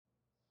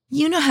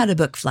You know how to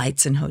book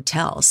flights and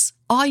hotels.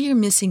 All you're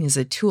missing is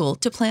a tool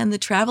to plan the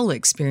travel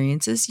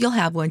experiences you'll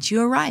have once you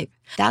arrive.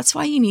 That's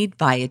why you need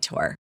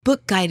Viator.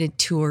 Book guided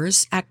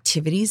tours,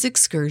 activities,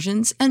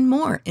 excursions, and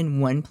more in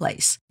one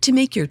place to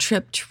make your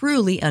trip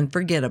truly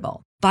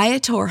unforgettable.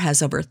 Viator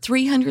has over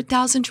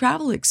 300,000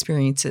 travel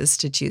experiences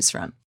to choose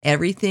from.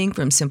 Everything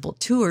from simple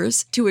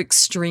tours to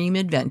extreme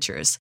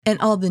adventures and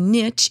all the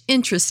niche,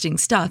 interesting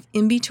stuff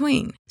in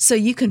between. So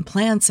you can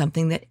plan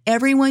something that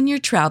everyone you're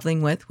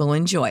traveling with will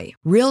enjoy.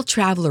 Real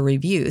traveler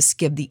reviews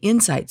give the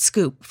inside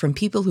scoop from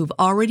people who've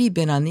already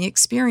been on the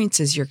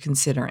experiences you're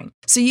considering.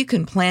 So you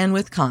can plan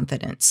with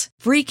confidence.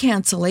 Free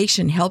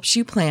cancellation helps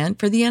you plan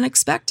for the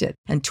unexpected.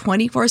 And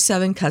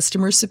 24/7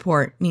 customer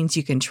support means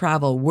you can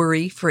travel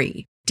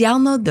worry-free.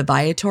 Download the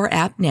Viator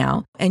app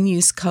now and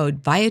use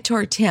code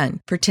Viator10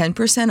 for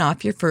 10%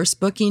 off your first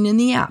booking in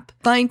the app.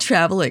 Find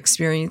travel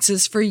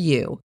experiences for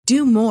you.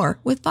 Do more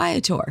with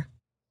Viator.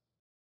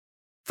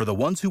 For the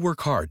ones who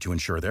work hard to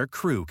ensure their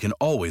crew can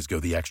always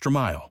go the extra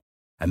mile,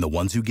 and the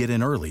ones who get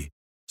in early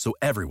so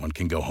everyone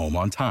can go home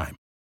on time,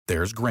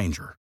 there's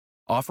Grainger,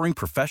 offering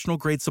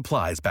professional-grade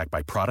supplies backed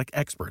by product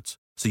experts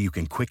so you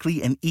can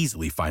quickly and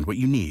easily find what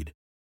you need.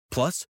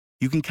 Plus,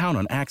 you can count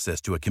on access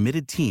to a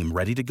committed team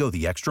ready to go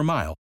the extra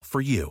mile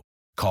for you.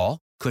 Call,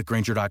 click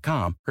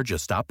Grainger.com, or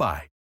just stop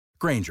by.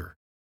 Grainger,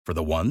 for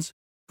the ones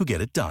who get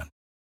it done.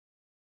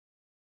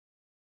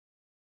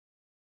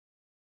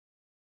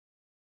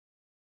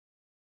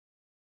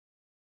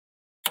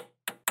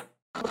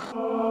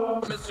 With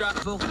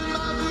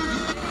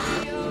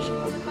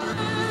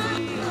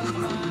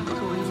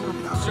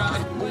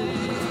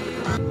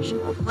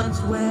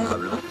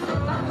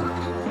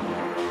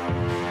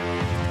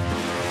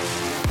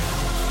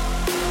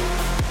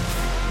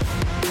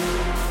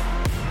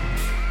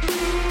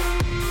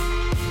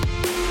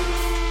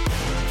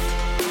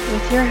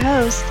your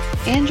host,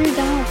 Andrew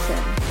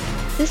Donaldson.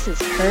 This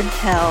is Heard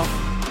Tell.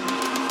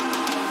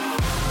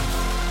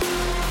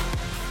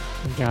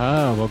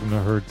 Welcome to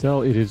Heard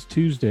Tell. It is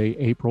Tuesday,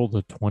 April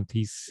the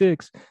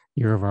 26th,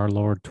 year of our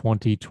Lord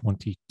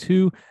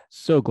 2022.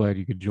 So glad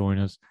you could join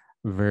us.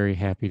 Very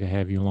happy to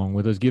have you along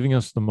with us, giving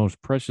us the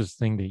most precious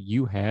thing that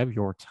you have,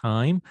 your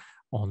time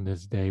on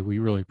this day. We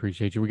really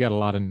appreciate you. We got a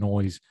lot of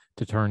noise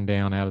to turn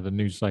down out of the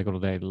news cycle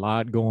today. A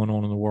lot going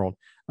on in the world.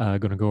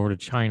 Going to go over to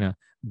China,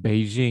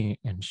 Beijing,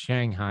 and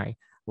Shanghai.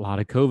 A lot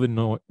of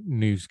COVID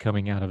news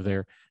coming out of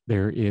there.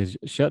 There is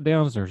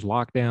shutdowns, there's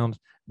lockdowns,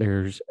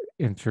 there's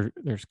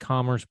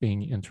commerce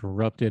being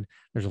interrupted.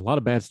 There's a lot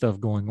of bad stuff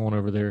going on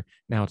over there.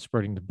 Now it's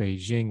spreading to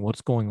Beijing.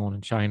 What's going on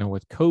in China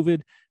with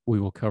COVID? We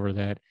will cover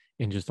that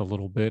in just a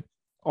little bit.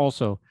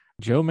 Also,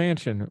 Joe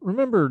Manchin.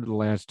 Remember the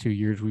last 2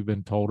 years we've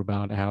been told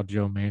about how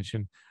Joe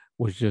Manchin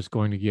was just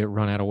going to get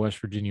run out of West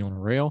Virginia on a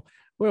rail?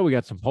 Well, we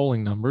got some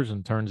polling numbers,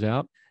 and turns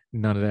out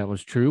none of that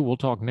was true. We'll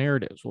talk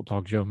narratives. We'll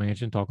talk Joe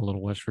Manchin, talk a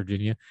little West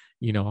Virginia.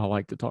 You know, I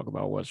like to talk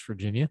about West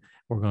Virginia.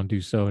 We're going to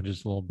do so in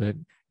just a little bit,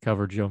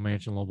 cover Joe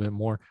Manchin a little bit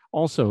more.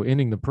 Also,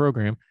 ending the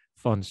program,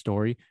 fun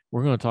story,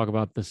 we're going to talk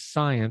about the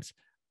science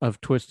of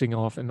twisting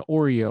off an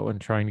Oreo and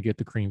trying to get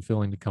the cream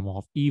filling to come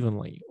off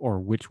evenly, or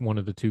which one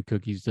of the two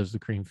cookies does the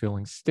cream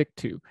filling stick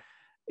to.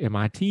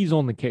 MIT's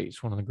on the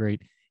case, one of the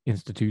great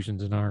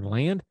institutions in our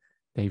land.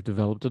 They've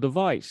developed a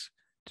device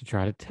to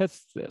try to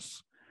test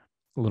this.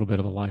 A little bit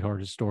of a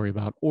lighthearted story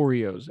about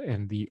Oreos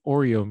and the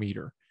Oreo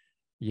meter.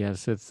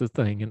 Yes, it's the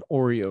thing, an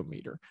Oreo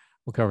meter.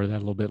 We'll cover that a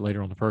little bit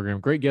later on the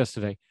program. Great guest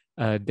today,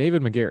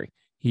 David McGarry.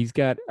 He's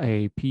got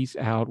a piece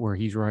out where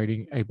he's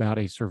writing about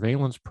a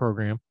surveillance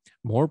program,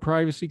 more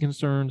privacy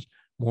concerns,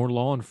 more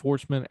law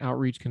enforcement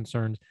outreach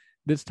concerns.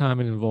 This time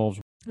it involves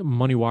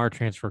money wire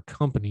transfer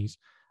companies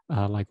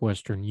like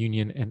Western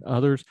Union and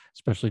others,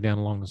 especially down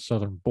along the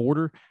southern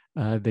border.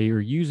 They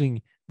are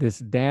using this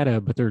data,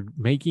 but they're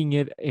making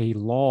it a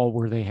law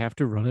where they have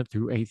to run it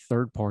through a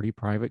third-party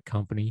private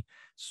company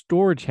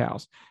storage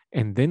house.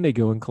 And then they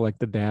go and collect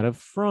the data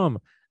from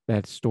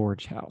that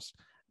storage house.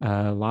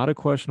 A lot of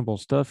questionable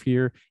stuff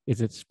here.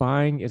 Is it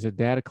spying? Is it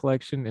data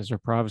collection? Is there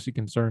privacy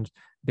concerns?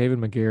 David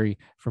McGarry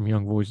from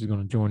Young Voice is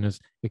going to join us,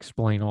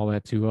 explain all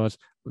that to us.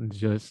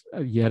 Just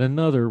yet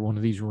another one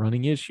of these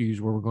running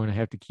issues where we're going to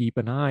have to keep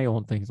an eye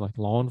on things like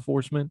law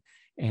enforcement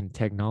and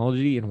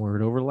technology and where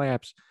it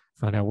overlaps,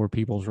 find out where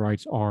people's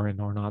rights are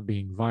and are not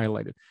being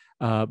violated.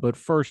 But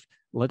first,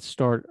 let's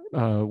start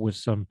with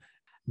some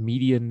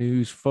media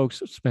news.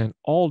 Folks spent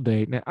all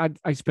day. Now,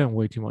 I spent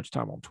way too much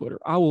time on Twitter.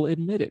 I will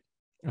admit it.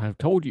 I've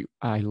told you,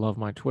 I love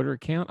my Twitter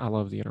account. I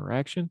love the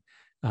interaction.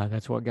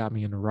 That's what got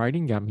me into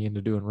writing, got me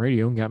into doing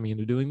radio, and got me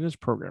into doing this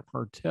program,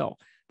 Heard Tell.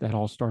 That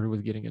all started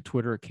with getting a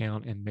Twitter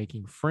account and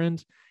making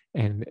friends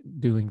and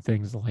doing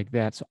things like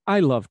that. So I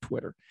love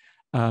Twitter.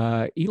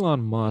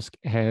 Elon Musk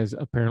has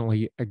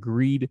apparently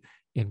agreed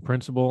in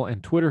principle,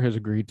 and Twitter has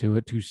agreed to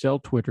it, to sell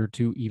Twitter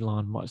to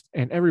Elon Musk.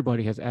 And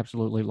everybody has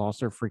absolutely lost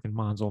their freaking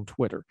minds on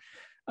Twitter.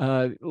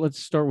 Let's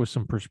start with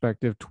some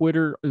perspective.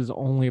 Twitter is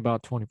only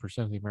about 20%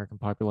 of the American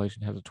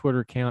population has a Twitter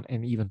account,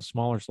 and even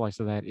smaller slice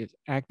of that is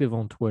active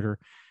on Twitter.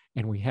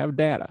 And we have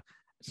data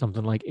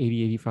something like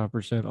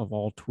 85% of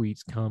all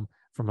tweets come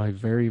from a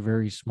very,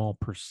 very small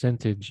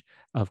percentage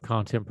of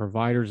content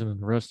providers. And then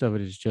the rest of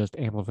it is just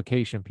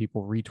amplification,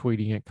 people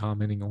retweeting it,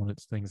 commenting on it,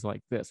 things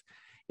like this.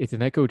 It's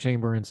an echo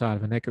chamber inside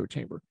of an echo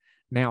chamber.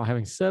 Now,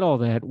 having said all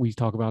that, we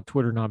talk about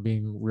Twitter not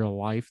being real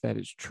life. That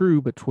is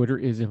true, but Twitter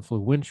is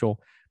influential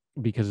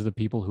because of the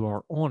people who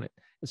are on it,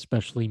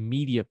 especially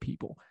media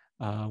people.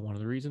 One of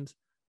the reasons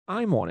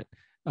I'm on it,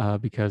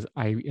 because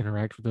I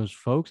interact with those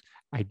folks.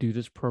 I do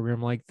this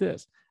program like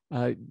this.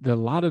 A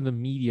lot of the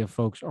media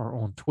folks are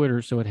on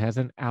Twitter, so it has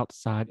an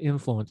outside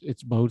influence.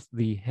 It's both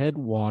the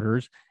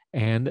headwaters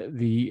and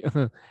the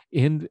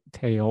end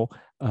tail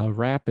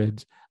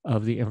rapids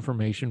of the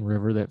information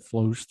river that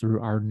flows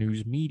through our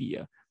news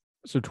media.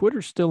 So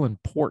Twitter's still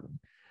important,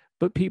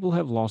 but people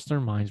have lost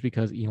their minds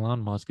because Elon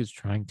Musk is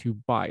trying to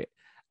buy it.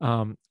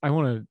 I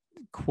want to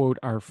quote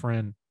our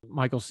friend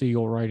Michael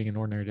Siegel, writing in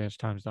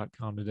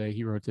ordinary-times.com today.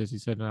 He wrote this. He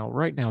said, "Now,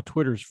 right now,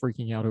 Twitter's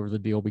freaking out over the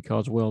deal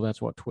because, well,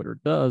 that's what Twitter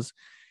does.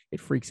 It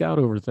freaks out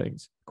over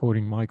things,"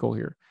 quoting Michael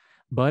here.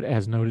 "But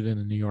as noted in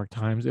the New York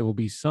Times, it will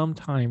be some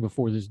time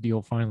before this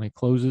deal finally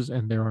closes,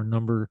 and there are a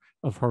number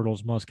of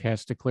hurdles Musk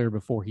has to clear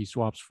before he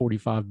swaps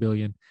 $45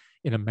 billion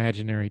in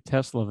imaginary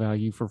Tesla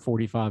value for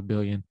 $45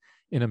 billion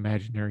in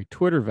imaginary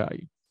Twitter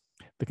value.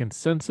 The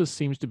consensus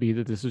seems to be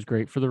that this is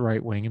great for the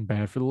right wing and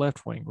bad for the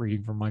left wing,"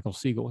 reading from Michael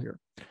Siegel here.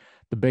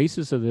 The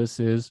basis of this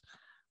is,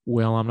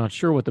 well, I'm not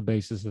sure what the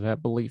basis of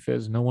that belief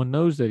is. No one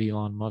knows that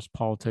Elon Musk's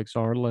politics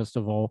are, least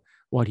of all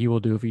what he will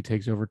do if he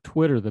takes over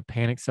Twitter. The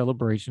panic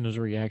celebration is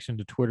a reaction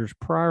to Twitter's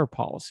prior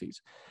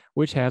policies,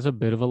 which has a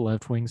bit of a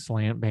left-wing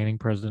slant, banning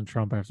President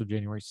Trump after the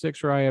January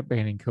 6th riot,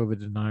 banning COVID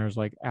deniers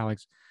like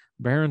Alex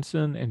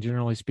Berenson, and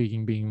generally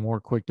speaking, being more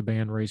quick to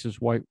ban racist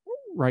white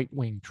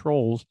right-wing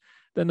trolls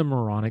than the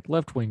moronic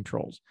left-wing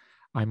trolls.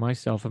 I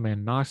myself am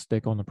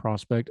agnostic on the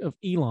prospect of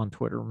Elon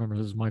Twitter. Remember,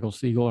 this is Michael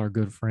Siegel, our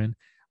good friend,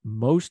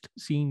 most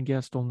seen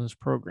guest on this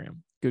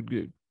program.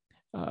 Good.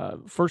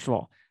 First of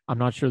all, I'm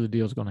not sure the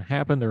deal is going to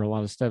happen. There are a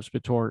lot of steps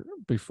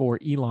before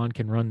Elon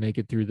can run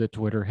naked through the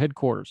Twitter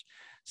headquarters.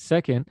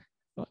 Second,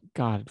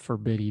 God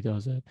forbid he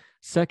does it.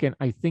 Second,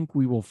 I think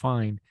we will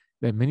find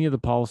that many of the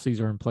policies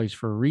are in place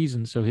for a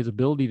reason, so his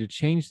ability to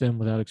change them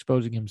without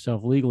exposing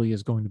himself legally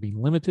is going to be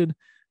limited.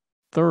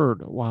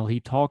 Third, while he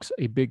talks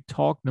a big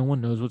talk, no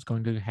one knows what's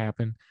going to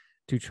happen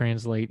to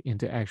translate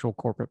into actual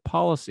corporate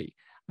policy.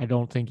 I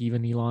don't think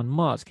even Elon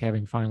Musk,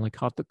 having finally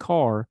caught the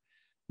car,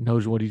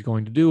 knows what he's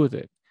going to do with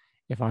it.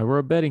 If I were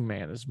a betting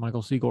man, this is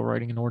Michael Siegel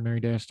writing in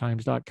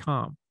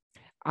ordinary-times.com,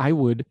 I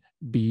would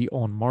be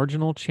on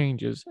marginal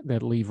changes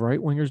that leave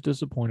right-wingers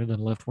disappointed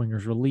and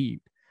left-wingers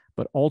relieved.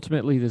 But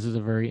ultimately, this is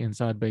a very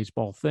inside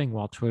baseball thing.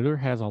 While Twitter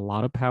has a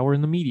lot of power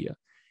in the media,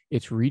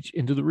 its reach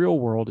into the real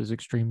world is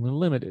extremely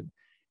limited.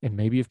 And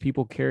maybe if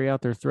people carry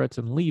out their threats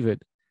and leave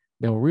it,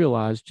 they'll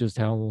realize just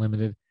how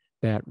limited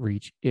that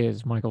reach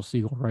is. Michael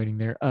Siegel writing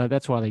there.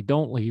 That's why they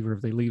don't leave, or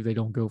if they leave, they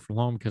don't go for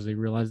long, because they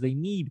realize they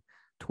need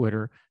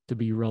Twitter to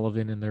be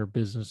relevant in their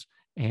business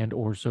and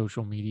or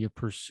social media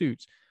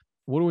pursuits.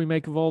 What do we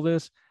make of all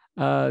this?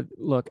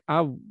 Look,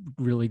 I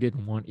really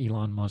didn't want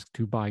Elon Musk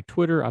to buy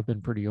Twitter. I've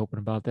been pretty open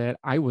about that.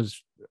 I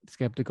was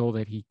skeptical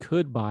that he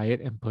could buy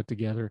it and put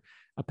together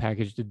a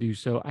package to do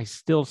so. I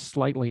still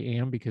slightly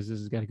am, because this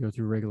has got to go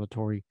through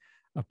regulatory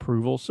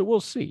approval. So we'll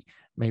see.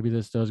 Maybe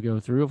this does go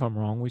through. If I'm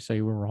wrong, we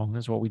say we're wrong.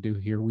 That's what we do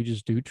here. We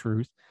just do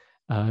truth.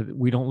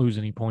 We don't lose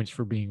any points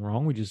for being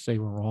wrong. We just say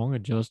we're wrong,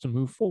 adjust, and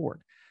move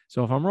forward.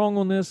 So if I'm wrong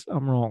on this,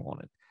 I'm wrong on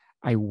it.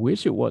 I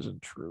wish it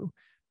wasn't true,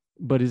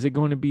 but is it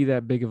going to be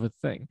that big of a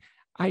thing?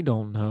 I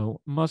don't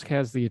know. Musk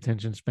has the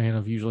attention span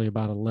of usually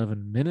about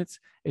 11 minutes.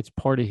 It's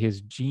part of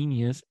his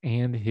genius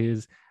and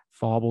his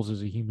foibles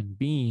as a human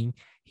being.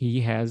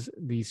 He has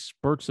these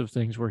spurts of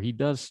things where he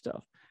does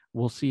stuff.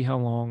 We'll see how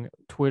long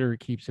Twitter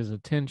keeps his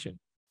attention.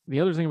 The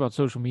other thing about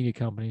social media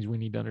companies we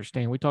need to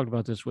understand, we talked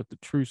about this with the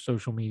true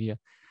social media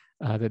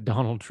that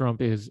Donald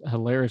Trump is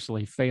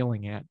hilariously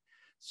failing at.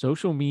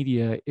 Social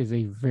media is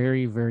a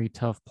very, very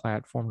tough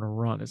platform to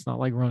run. It's not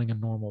like running a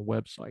normal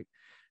website.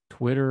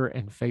 Twitter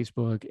and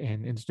Facebook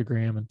and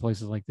Instagram and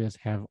places like this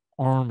have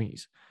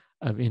armies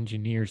of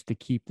engineers to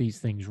keep these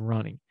things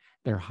running.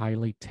 They're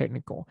highly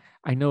technical.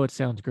 I know it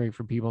sounds great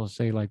for people to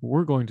say, like,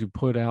 we're going to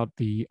put out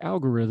the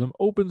algorithm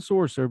open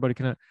source. So everybody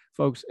can,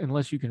 folks,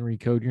 unless you can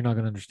recode, you're not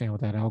going to understand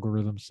what that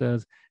algorithm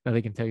says. Now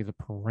they can tell you the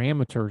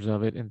parameters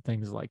of it and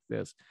things like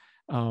this.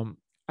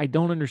 I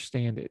don't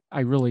understand it.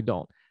 I really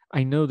don't.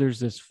 I know there's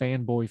this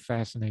fanboy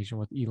fascination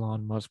with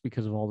Elon Musk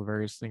because of all the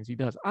various things he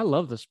does. I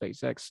love the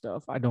SpaceX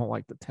stuff. I don't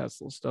like the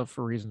Tesla stuff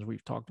for reasons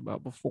we've talked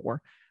about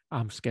before.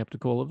 I'm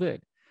skeptical of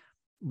it.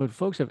 But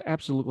folks have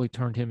absolutely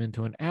turned him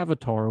into an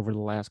avatar over the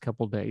last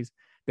couple of days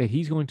that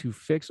he's going to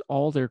fix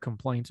all their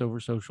complaints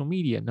over social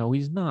media. No,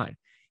 he's not.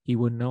 He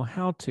wouldn't know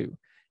how to.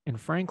 And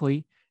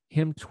frankly,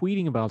 him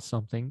tweeting about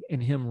something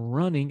and him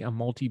running a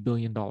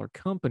multi-billion-dollar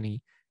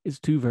company is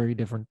two very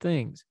different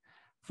things.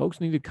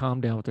 Folks need to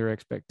calm down with their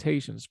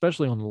expectations,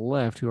 especially on the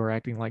left, who are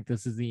acting like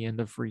this is the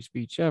end of free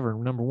speech ever.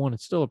 Number one,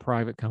 it's still a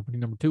private company.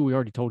 Number two, we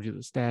already told you the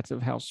stats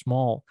of how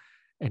small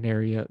an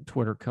area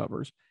Twitter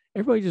covers.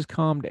 Everybody just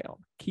calm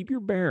down. Keep your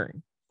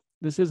bearing.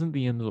 This isn't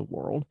the end of the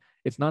world.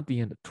 It's not the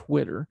end of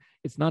Twitter.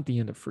 It's not the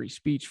end of free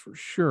speech for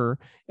sure.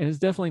 And it's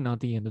definitely not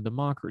the end of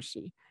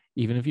democracy.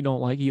 Even if you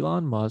don't like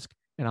Elon Musk,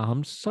 and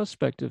I'm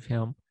suspect of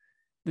him,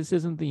 this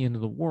isn't the end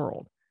of the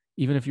world.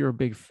 Even if you're a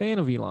big fan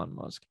of Elon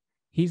Musk,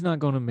 he's not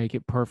going to make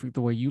it perfect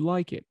the way you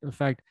like it. In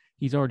fact,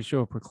 he's already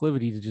shown a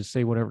proclivity to just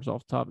say whatever's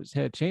off the top of his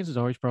head. Chances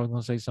are he's probably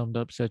going to say something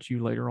to upset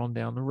you later on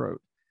down the road.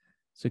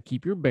 So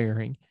keep your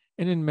bearing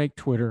and then make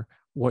Twitter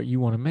what you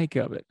want to make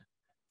of it.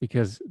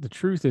 Because the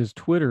truth is,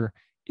 Twitter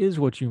is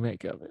what you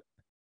make of it.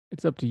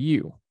 It's up to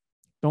you.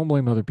 Don't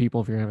blame other people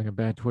if you're having a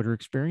bad Twitter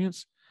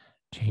experience.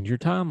 Change your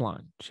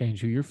timeline.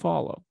 Change who you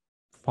follow.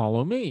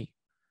 Follow me.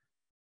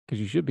 Because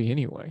you should be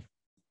anyway.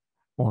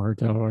 More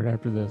Hertel right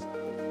after this.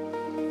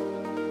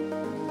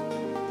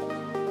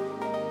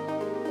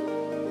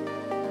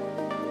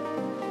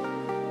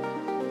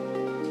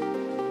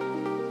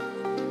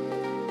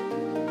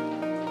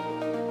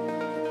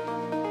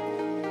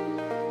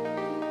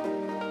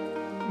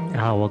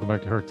 Welcome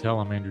back to Hertel.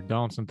 I'm Andrew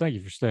Donaldson. Thank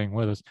you for staying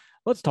with us.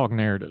 Let's talk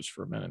narratives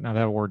for a minute. Now,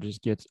 that word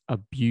just gets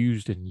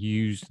abused and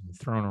used and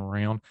thrown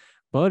around,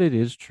 but it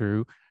is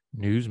true.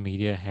 News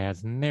media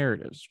has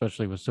narratives,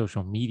 especially with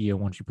social media.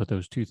 Once you put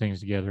those two things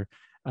together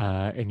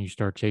and you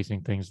start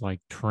chasing things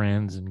like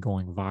trends and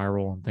going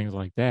viral and things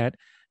like that,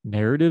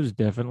 narratives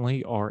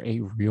definitely are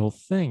a real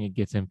thing. It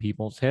gets in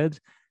people's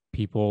heads.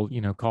 People,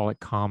 call it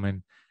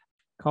common,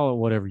 call it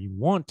whatever you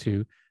want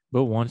to.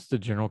 But once the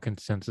general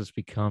consensus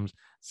becomes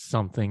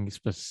something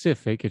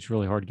specific, it's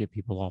really hard to get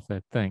people off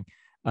that thing.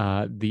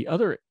 The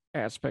other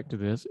aspect of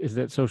this is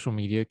that social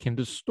media can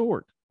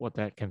distort what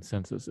that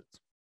consensus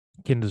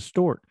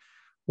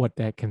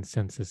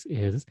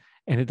is,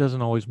 and it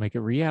doesn't always make it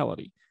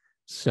reality.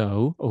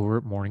 So over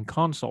at Morning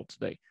Consult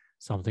today,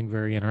 something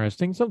very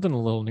interesting, something a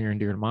little near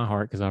and dear to my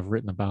heart because I've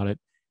written about it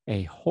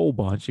a whole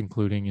bunch,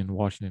 including in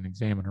Washington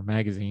Examiner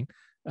magazine,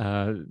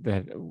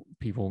 that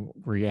people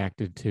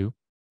reacted to.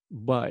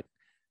 But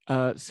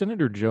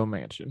Senator Joe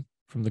Manchin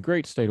from the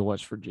great state of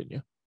West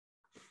Virginia.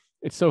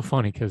 It's so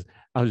funny because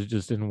I was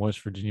just in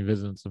West Virginia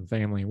visiting some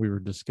family, and we were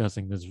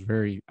discussing this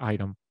very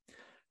item.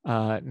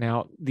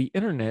 Now, the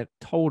internet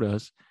told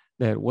us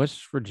that West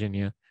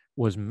Virginia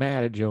was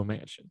mad at Joe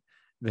Manchin,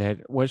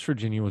 that West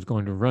Virginia was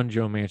going to run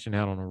Joe Manchin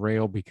out on a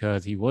rail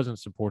because he wasn't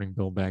supporting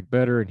Build Back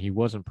Better, and he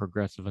wasn't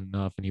progressive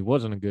enough, and he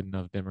wasn't a good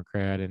enough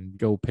Democrat, and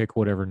go pick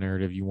whatever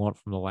narrative you want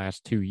from the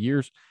last 2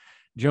 years.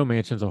 Joe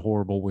Manchin's a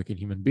horrible, wicked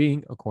human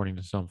being, according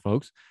to some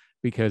folks,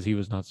 because he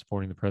was not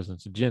supporting the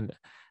president's agenda.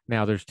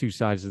 Now, there's two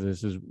sides of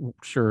this. Is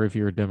sure, if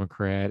you're a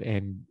Democrat,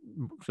 and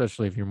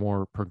especially if you're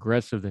more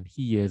progressive than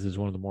he is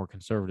one of the more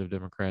conservative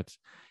Democrats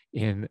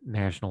in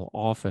national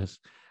office,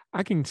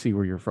 I can see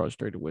where you're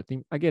frustrated with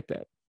him. I get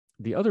that.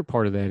 The other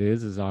part of that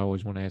is I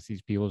always want to ask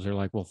these people, they're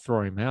like, well,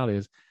 throw him out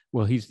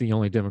well, he's the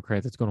only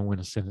Democrat that's going to win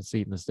a Senate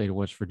seat in the state of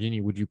West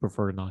Virginia. Would you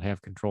prefer to not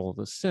have control of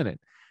the Senate?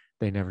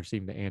 They never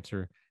seem to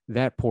answer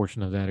that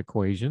portion of that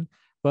equation,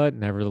 but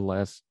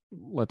nevertheless,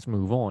 let's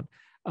move on.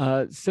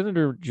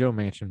 Senator Joe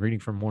Manchin, reading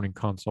from Morning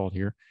Consult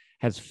here,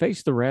 has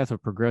faced the wrath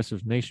of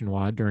progressives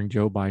nationwide during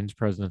Joe Biden's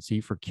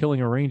presidency for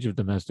killing a range of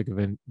domestic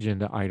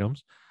agenda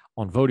items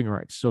on voting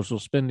rights, social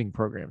spending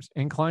programs,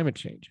 and climate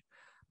change.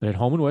 But at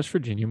home in West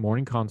Virginia,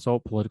 Morning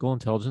Consult political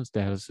intelligence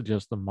data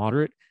suggests the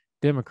moderate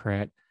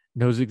Democrat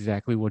knows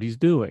exactly what he's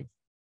doing.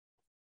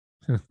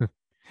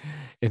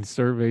 In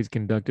surveys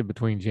conducted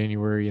between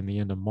January and the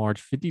end of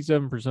March,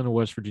 57% of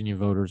West Virginia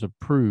voters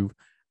approve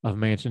of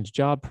Manchin's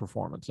job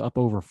performance, up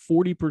over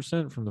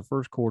 40% from the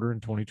first quarter in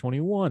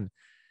 2021,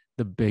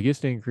 the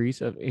biggest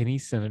increase of any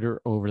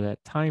senator over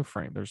that time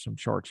frame. There's some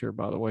charts here,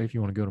 by the way, if you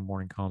want to go to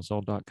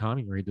morningconsult.com,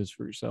 you can read this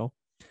for yourself.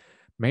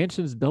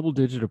 Manchin's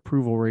double-digit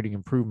approval rating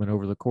improvement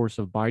over the course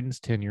of Biden's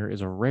tenure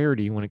is a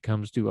rarity when it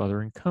comes to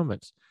other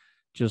incumbents.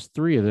 Just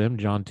three of them,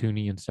 John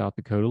Tooney in South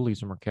Dakota,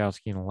 Lisa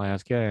Murkowski in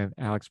Alaska, and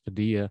Alex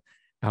Padilla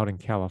out in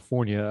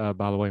California.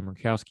 By the way,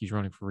 Murkowski's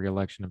running for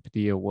re-election, and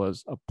Padilla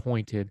was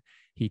appointed.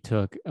 He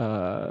took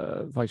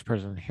Vice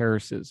President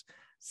Harris's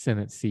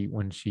Senate seat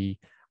when she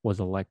was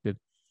elected,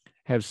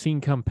 have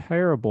seen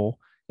comparable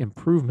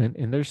improvement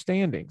in their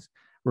standings.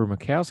 Where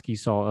Murkowski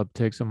saw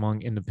upticks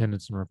among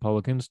independents and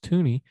Republicans,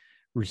 Tooney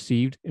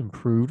received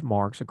improved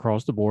marks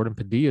across the board, and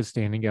Padilla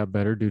standing out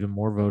better due to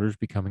more voters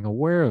becoming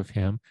aware of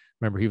him.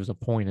 Remember, he was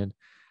appointed.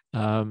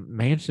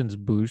 Manchin's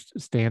boost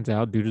stands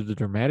out due to the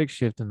dramatic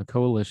shift in the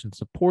coalition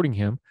supporting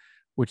him,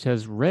 which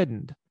has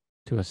reddened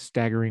to a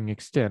staggering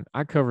extent.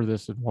 I cover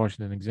this in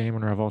Washington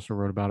Examiner. I've also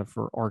wrote about it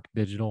for Arc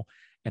Digital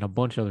and a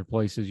bunch of other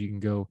places. You can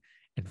go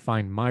and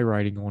find my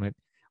writing on it.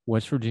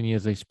 West Virginia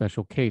is a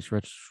special case.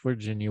 West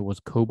Virginia was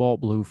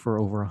cobalt blue for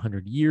over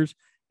 100 years,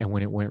 and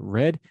when it went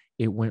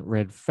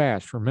red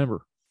fast.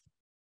 Remember,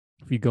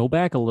 if you go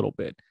back a little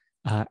bit,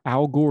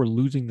 Al Gore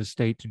losing the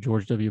state to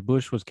George W.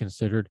 Bush was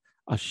considered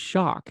a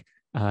shock.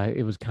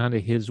 It was kind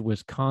of his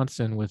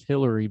Wisconsin with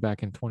Hillary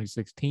back in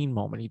 2016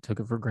 moment. He took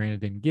it for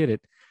granted, didn't get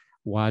it.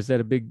 Why is that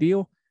a big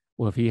deal?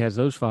 Well, if he has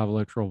those 5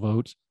 electoral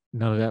votes,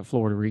 None of that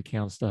Florida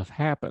recount stuff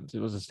happens.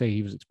 It was a state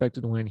he was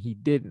expected to win. He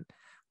didn't.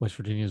 West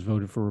Virginia has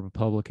voted for a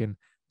Republican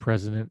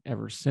president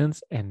ever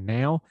since. And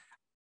now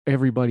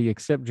everybody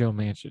except Joe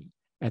Manchin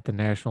at the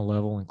national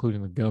level,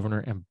 including the governor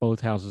and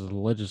both houses of the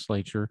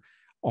legislature,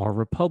 are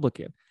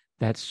Republican.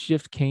 That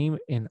shift came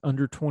in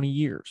under 20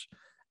 years.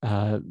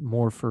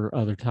 More for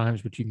other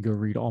times, but you can go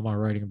read all my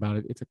writing about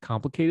it. It's a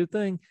complicated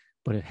thing,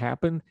 but it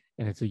happened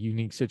and it's a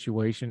unique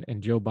situation.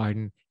 And Joe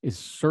Biden is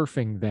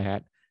surfing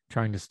that,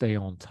 trying to stay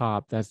on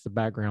top. That's the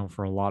background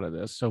for a lot of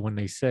this. So when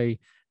they say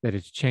that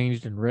it's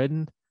changed and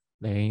reddened,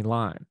 they ain't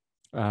lying.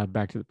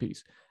 Back to the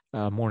piece.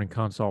 Morning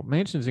Consult.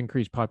 Manchin's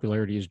increased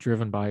popularity is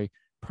driven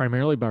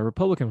primarily by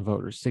Republican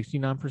voters.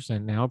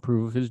 69% now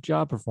approve of his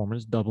job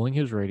performance, doubling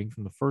his rating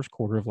from the first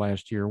quarter of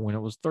last year when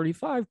it was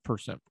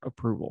 35%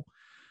 approval.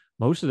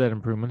 Most of that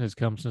improvement has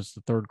come since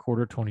the third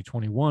quarter of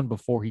 2021,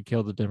 before he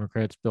killed the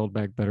Democrats' Build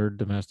Back Better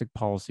domestic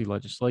policy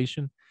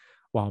legislation.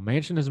 While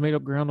Manchin has made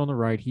up ground on the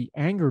right, he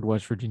angered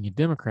West Virginia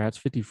Democrats,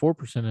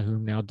 54% of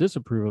whom now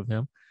disapprove of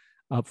him,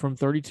 up from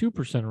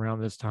 32% around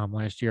this time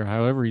last year.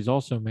 However, he's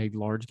also made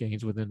large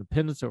gains with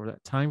independents over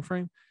that time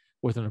frame,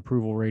 with an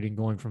approval rating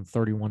going from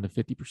 31 to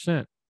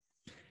 50%.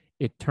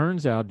 It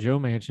turns out Joe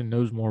Manchin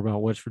knows more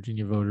about West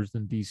Virginia voters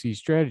than D.C.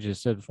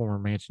 strategists, said former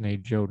Manchin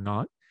aide Joe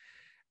Knott.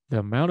 The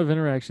amount of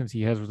interactions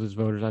he has with his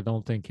voters, I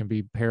don't think, can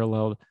be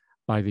paralleled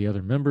by the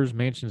other members.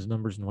 Manchin's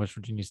numbers in West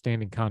Virginia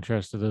stand in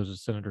contrast to those of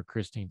Senator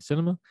Christine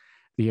Sinema,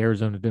 the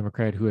Arizona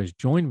Democrat who has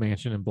joined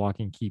Manchin in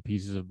blocking key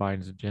pieces of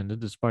Biden's agenda.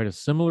 Despite a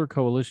similar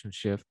coalition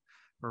shift,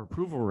 her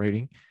approval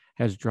rating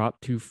has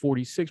dropped to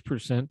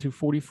 46% to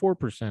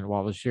 44%,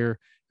 while the share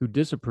who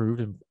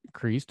disapproved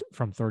increased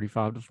from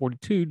 35 to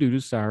 42 due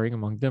to souring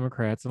among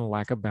Democrats and a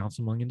lack of bounce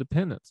among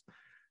independents.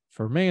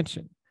 For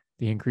Manchin,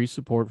 the increased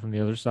support from the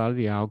other side of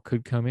the aisle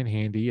could come in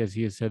handy, as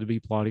he is said to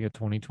be plotting a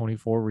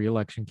 2024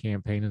 re-election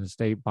campaign in the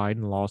state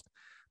Biden lost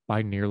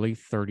by nearly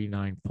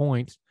 39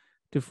 points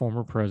to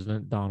former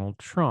President Donald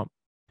Trump.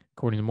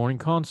 According to Morning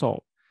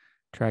Consult,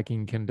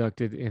 tracking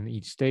conducted in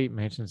each state,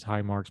 Manchin's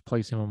high marks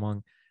place him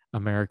among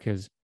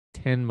America's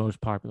 10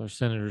 most popular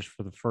senators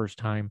for the first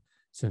time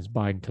since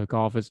Biden took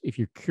office. If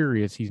you're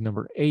curious, he's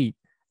number 8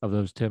 of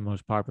those 10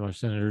 most popular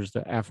senators.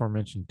 The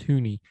aforementioned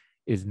Tooney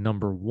is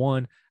number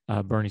 1.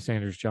 Bernie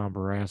Sanders, John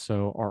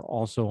Barrasso are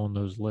also on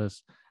those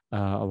lists,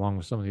 along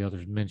with some of the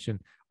others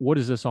mentioned. What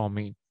does this all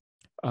mean?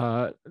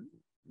 Our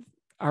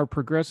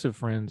progressive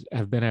friends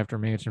have been after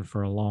Manchin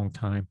for a long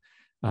time.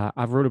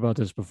 I've wrote about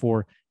this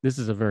before. This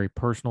is a very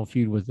personal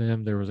feud with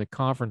them. There was a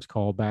conference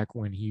call back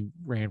when he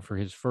ran for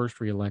his first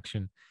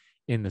reelection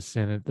in the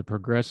Senate. The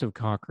Progressive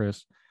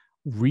Caucus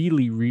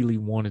really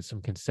wanted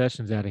some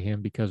concessions out of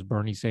him because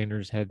Bernie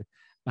Sanders had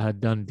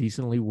done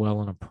decently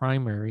well in a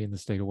primary in the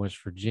state of West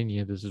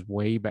Virginia. This is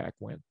way back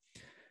when.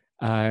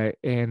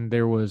 And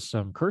there was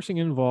some cursing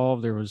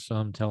involved. There was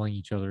some telling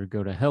each other to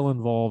go to hell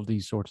involved,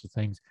 these sorts of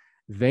things.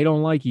 They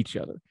don't like each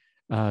other.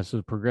 So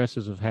the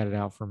progressives have had it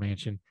out for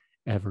Manchin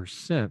ever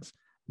since.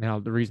 Now,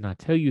 the reason I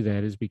tell you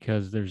that is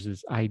because there's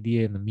this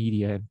idea in the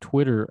media, and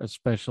Twitter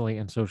especially,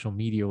 and social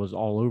media was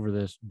all over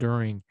this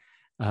during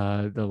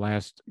the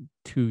last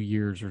 2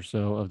 years or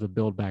so of the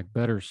Build Back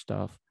Better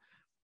stuff,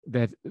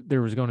 that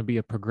there was going to be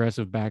a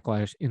progressive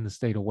backlash in the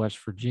state of West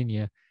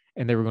Virginia,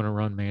 and they were going to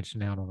run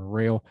Manchin out on a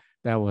rail.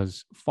 That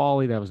was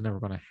folly. That was never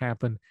going to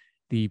happen.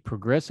 The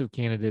progressive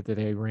candidate that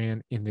they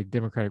ran in the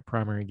Democratic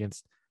primary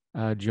against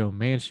Joe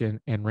Manchin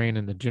and ran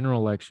in the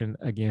general election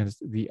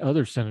against the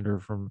other senator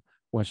from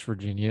West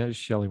Virginia,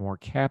 Shelley Moore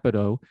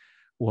Capito,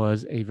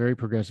 was a very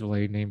progressive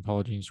lady named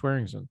Paula Jean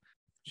Swearingen.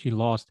 She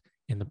lost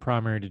in the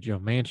primary to Joe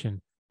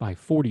Manchin by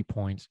 40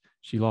 points.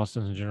 She lost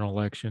in the general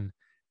election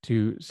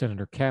to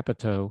Senator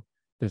Capito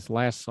this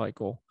last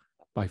cycle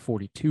by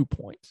 42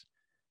 points.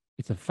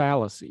 It's a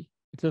fallacy.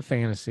 It's a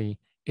fantasy.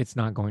 It's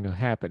not going to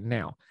happen.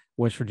 Now,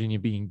 West Virginia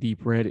being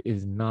deep red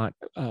is not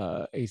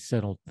a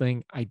settled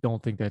thing. I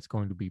don't think that's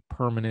going to be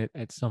permanent.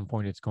 At some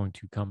point, it's going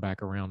to come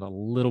back around a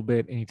little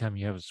bit. Anytime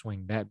you have a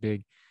swing that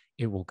big,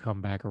 it will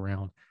come back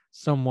around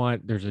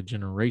somewhat. There's a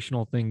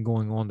generational thing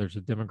going on. There's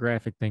a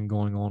demographic thing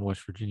going on.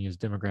 West Virginia is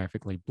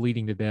demographically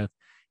bleeding to death.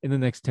 In the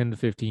next 10 to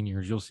 15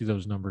 years, you'll see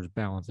those numbers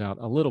balance out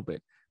a little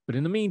bit. But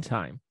in the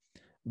meantime,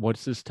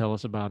 what's this tell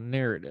us about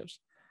narratives?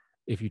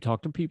 If you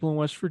talk to people in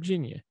West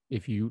Virginia,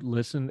 if you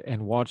listened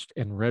and watched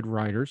and read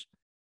writers,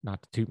 not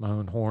to toot my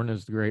own horn,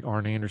 as the great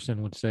Arn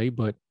Anderson would say,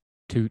 but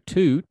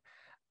toot,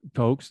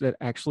 folks that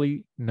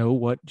actually know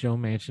what Joe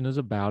Manchin is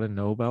about and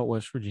know about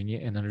West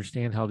Virginia and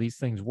understand how these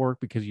things work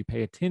because you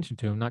pay attention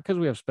to them, not because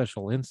we have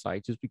special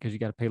insights, just because you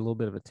got to pay a little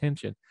bit of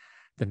attention.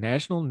 The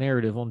national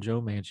narrative on Joe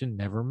Manchin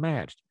never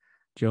matched.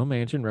 Joe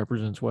Manchin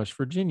represents West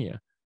Virginia,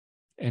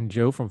 and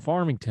Joe from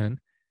Farmington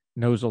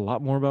knows a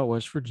lot more about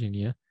West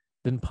Virginia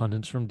than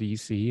pundits from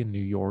D.C. and New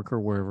York or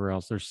wherever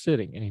else they're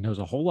sitting. And he knows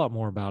a whole lot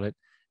more about it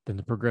than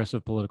the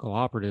progressive political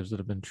operatives that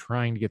have been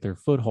trying to get their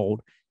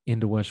foothold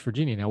into West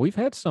Virginia. Now, we've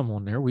had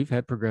someone there. We've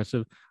had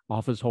progressive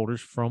office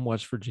holders from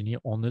West Virginia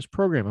on this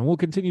program, and we'll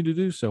continue to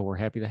do so. We're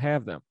happy to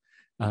have them.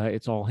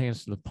 It's all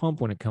hands to the pump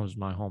when it comes to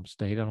my home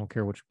state. I don't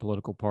care what your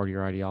political party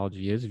or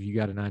ideology is. If you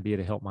got an idea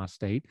to help my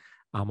state,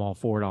 I'm all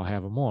for it. I'll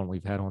have them on.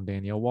 We've had on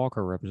Danielle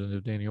Walker,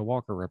 Representative Danielle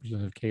Walker,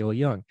 Representative Kayla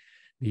Young.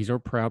 These are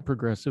proud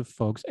progressive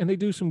folks, and they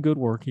do some good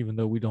work, even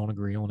though we don't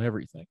agree on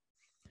everything.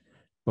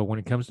 But when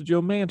it comes to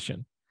Joe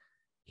Manchin,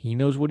 he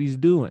knows what he's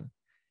doing.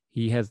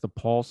 He has the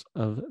pulse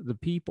of the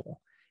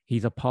people.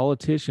 He's a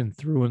politician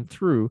through and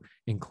through,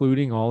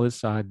 including all his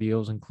side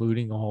deals,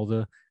 including all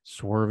the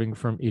swerving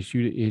from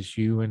issue to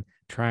issue and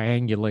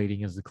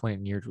triangulating, as the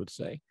Clinton years would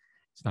say.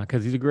 It's not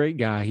because he's a great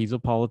guy. He's a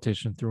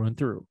politician through and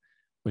through,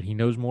 but he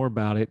knows more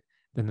about it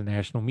than the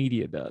national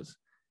media does.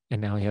 And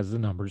now he has the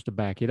numbers to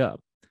back it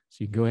up. So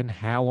you can go ahead and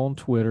howl on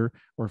Twitter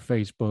or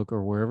Facebook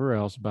or wherever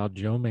else about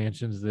Joe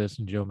Manchin's this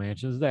and Joe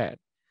Manchin's that.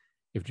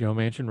 If Joe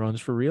Manchin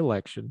runs for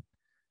re-election,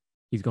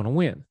 he's going to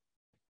win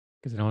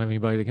because they don't have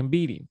anybody that can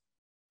beat him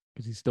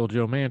because he's still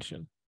Joe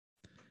Manchin.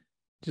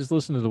 Just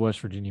listen to the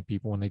West Virginia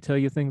people. When they tell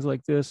you things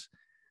like this,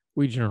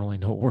 we generally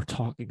know what we're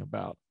talking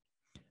about.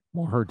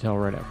 More Heard Tell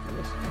right after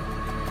this.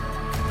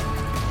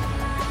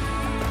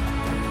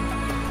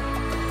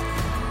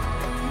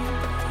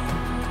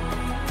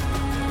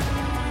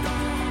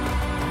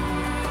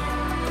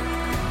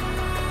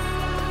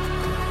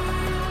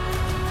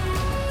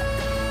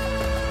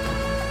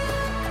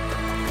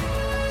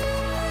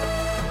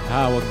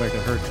 Welcome back to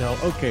Heard Tell.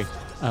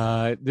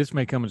 Okay, this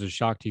may come as a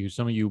shock to you.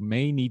 Some of you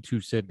may need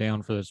to sit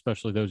down for this,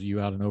 especially those of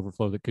you out in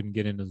overflow that couldn't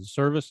get into the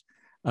service.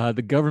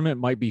 The government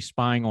might be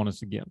spying on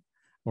us again.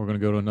 We're going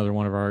to go to another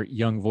one of our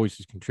Young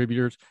Voices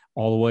contributors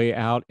all the way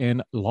out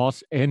in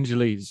Los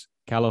Angeles,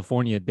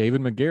 California.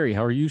 David McGarry,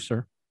 how are you,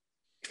 sir?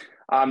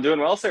 I'm doing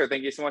well, sir.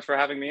 Thank you so much for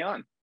having me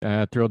on.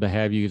 Thrilled to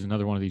have you. He's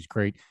another one of these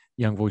great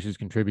Young Voices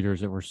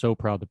contributors that we're so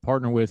proud to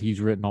partner with. He's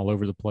written all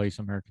over the place,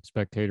 American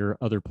Spectator,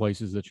 other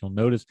places that you'll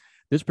notice.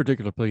 This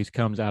particular piece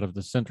comes out of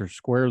the Center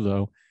Square,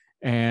 though.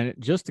 And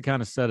just to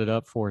kind of set it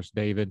up for us,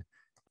 David,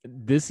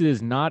 this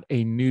is not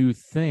a new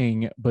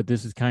thing, but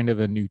this is kind of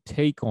a new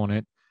take on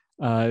it.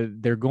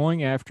 They're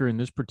going after, in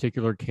this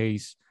particular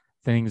case,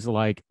 things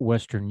like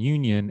Western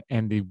Union.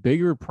 And the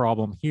bigger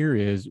problem here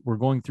is we're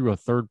going through a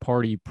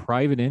third-party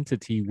private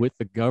entity with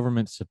the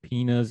government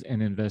subpoenas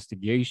and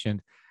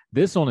investigation.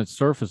 This on its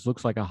surface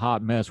looks like a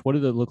hot mess. What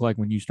did it look like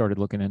when you started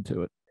looking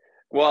into it?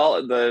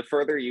 Well, the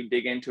further you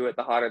dig into it,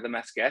 the hotter the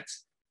mess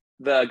gets.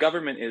 The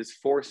government is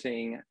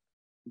forcing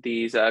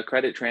these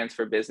credit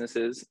transfer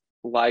businesses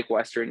like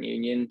Western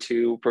Union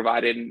to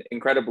provide an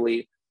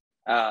incredibly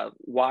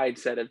wide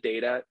set of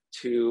data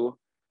to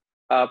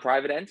a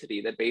private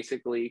entity that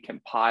basically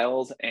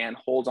compiles and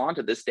holds on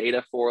to this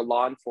data for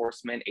law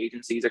enforcement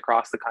agencies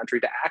across the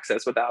country to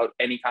access without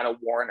any kind of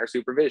warrant or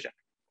supervision.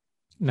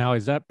 Now,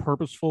 is that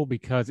purposeful?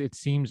 Because it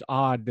seems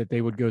odd that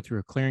they would go through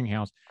a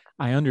clearinghouse.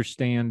 I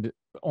understand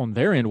on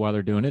their end why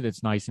they're doing it.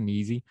 It's nice and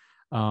easy.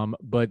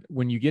 But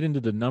when you get into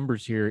the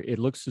numbers here, it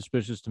looks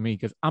suspicious to me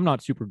because I'm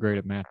not super great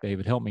at math,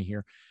 David. Help me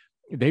here.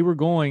 They were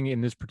going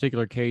in this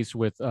particular case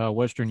with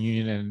Western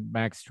Union and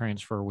Max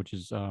Transfer, which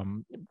is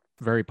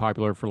very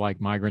popular for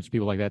like migrants,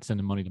 people like that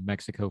sending money to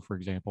Mexico, for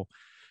example.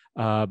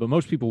 But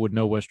most people would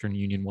know Western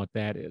Union, what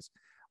that is.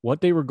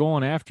 What they were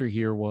going after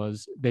here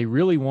was they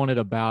really wanted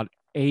about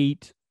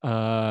 8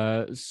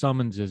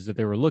 summonses that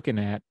they were looking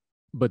at,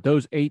 but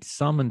those 8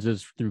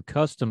 summonses through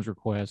customs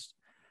requests,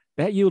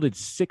 that yielded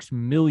 6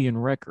 million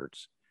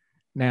records.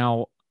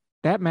 Now,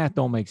 that math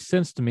don't make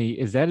sense to me.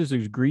 Is that as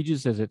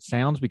egregious as it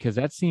sounds? Because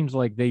that seems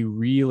like they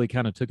really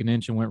kind of took an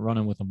inch and went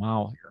running with a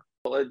mile here.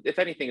 Well, if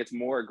anything, it's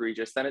more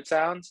egregious than it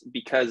sounds,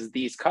 because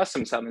these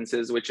custom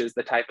summonses, which is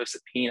the type of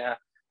subpoena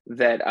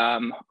that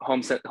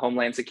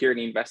Homeland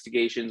Security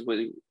Investigations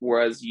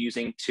was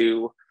using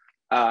to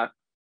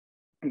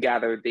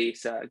gather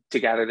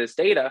this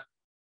data,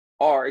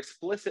 are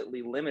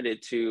explicitly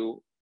limited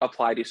to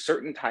apply to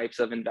certain types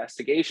of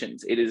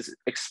investigations. It is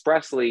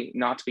expressly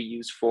not to be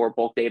used for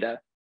bulk data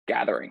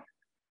gathering.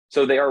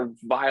 So they are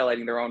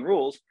violating their own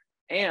rules.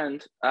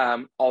 And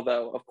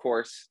although, of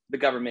course, the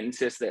government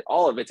insists that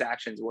all of its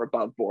actions were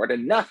above board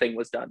and nothing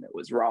was done that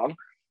was wrong,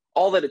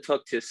 all that it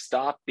took to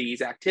stop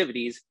these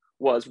activities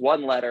was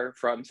one letter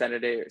from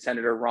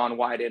Senator Ron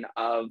Wyden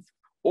of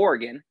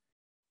Oregon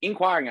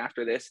inquiring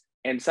after this,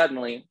 and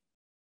suddenly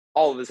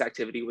all of this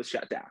activity was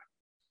shut down.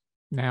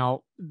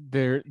 Now,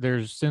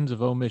 there's sins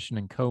of omission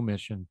and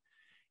commission.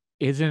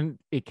 Isn't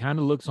it kind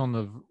of looks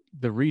on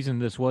the reason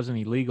this wasn't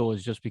illegal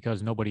is just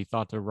because nobody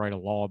thought to write a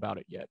law about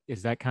it yet?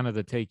 Is that kind of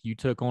the take you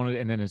took on it?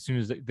 And then as soon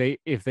as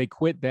if they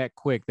quit that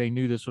quick, they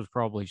knew this was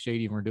probably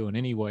shady and were doing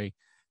anyway.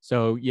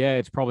 So yeah,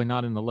 it's probably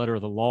not in the letter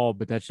of the law,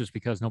 but that's just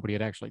because nobody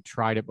had actually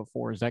tried it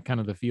before. Is that kind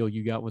of the feel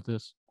you got with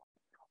this?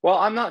 Well,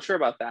 I'm not sure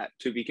about that,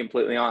 to be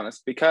completely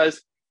honest,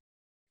 because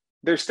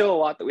there's still a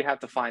lot that we have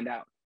to find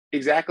out.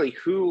 Exactly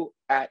who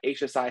at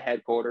HSI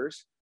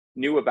headquarters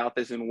knew about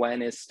this and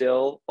when is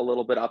still a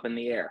little bit up in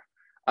the air.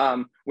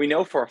 We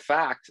know for a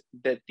fact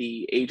that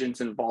the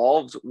agents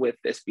involved with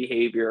this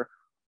behavior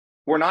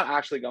were not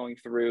actually going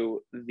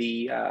through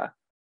the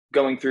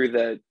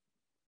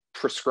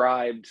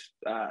prescribed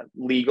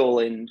legal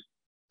and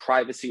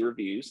privacy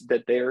reviews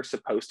that they're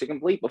supposed to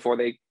complete before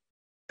they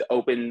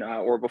open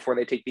or before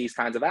they take these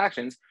kinds of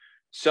actions.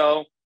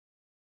 So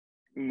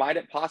might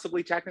it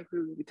possibly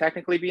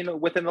technically be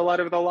within the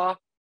letter of the law?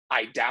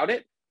 I doubt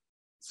it.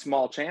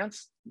 Small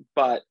chance.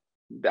 But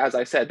as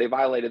I said, they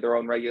violated their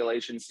own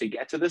regulations to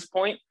get to this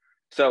point.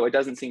 So it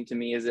doesn't seem to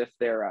me as if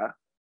they're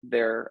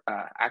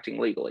acting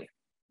legally.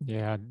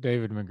 Yeah,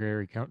 David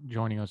McGarry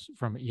joining us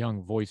from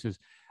Young Voices.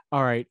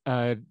 All right,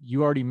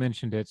 you already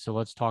mentioned it, so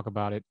let's talk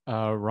about it.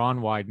 Ron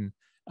Wyden,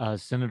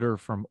 senator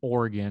from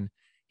Oregon,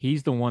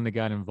 he's the one that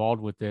got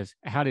involved with this.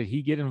 How did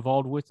he get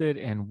involved with it,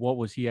 and what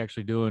was he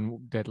actually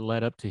doing that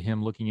led up to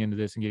him looking into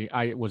this and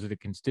getting? Was it a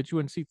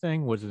constituency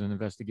thing? Was it an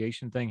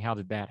investigation thing? How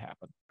did that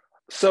happen?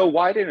 So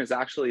Wyden has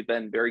actually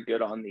been very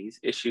good on these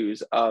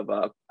issues of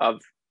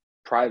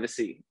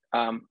privacy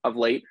of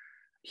late.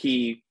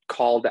 He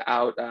called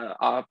out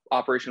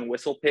Operation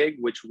Whistle Pig,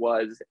 which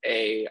was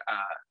a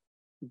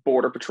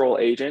Border Patrol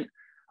agent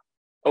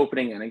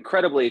opening an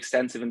incredibly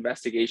extensive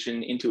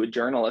investigation into a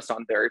journalist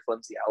on very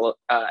flimsy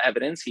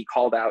evidence. He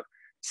called out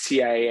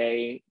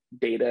CIA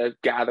data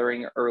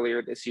gathering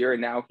earlier this year,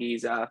 and now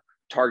he's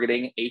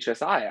targeting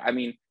HSI. I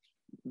mean,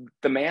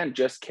 the man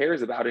just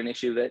cares about an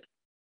issue that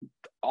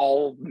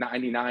all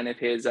 99 of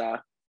his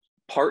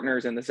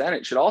partners in the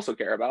Senate should also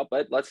care about.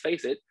 But let's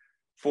face it,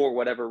 for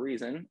whatever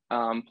reason,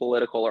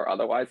 political or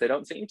otherwise, they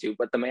don't seem to.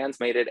 But the man's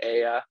made it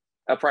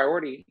a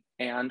priority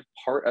and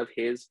part of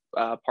his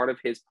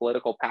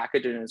political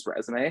package and his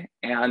resume.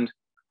 And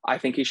I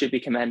think he should be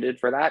commended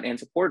for that and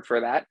supported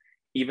for that,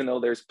 even though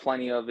there's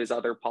plenty of his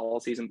other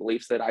policies and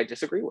beliefs that I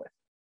disagree with.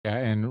 Yeah,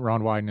 and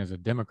Ron Wyden is a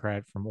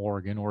Democrat from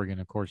Oregon. Oregon,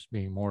 of course,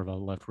 being more of a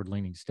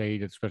leftward-leaning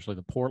state, especially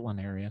the Portland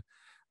area.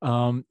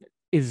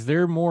 Is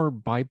there more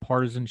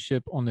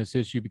bipartisanship on this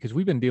issue? Because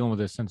we've been dealing with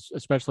this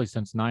especially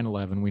since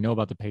 9/11. We know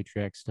about the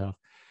Patriot Act stuff.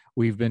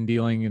 We've been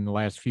dealing in the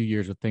last few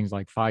years with things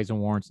like FISA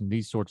warrants and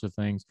these sorts of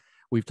things.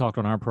 We've talked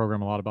on our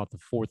program a lot about the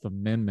Fourth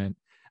Amendment.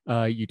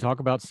 You talk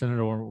about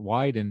Senator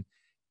Wyden.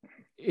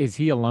 Is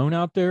he alone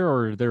out there,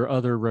 or are there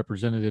other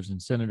representatives and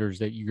senators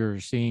that you're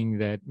seeing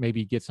that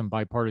maybe get some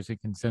bipartisan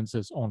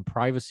consensus on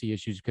privacy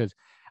issues? Because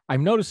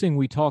I'm noticing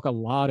we talk a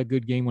lot of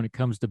good game when it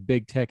comes to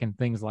big tech and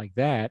things like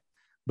that.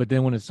 But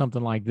then when it's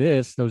something like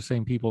this, those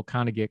same people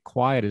kind of get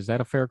quiet. Is that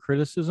a fair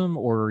criticism,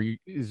 or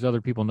is other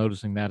people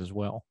noticing that as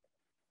well?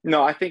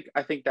 No, I think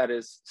that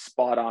is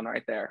spot on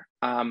right there.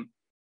 And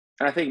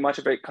I think much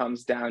of it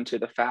comes down to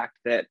the fact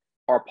that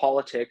our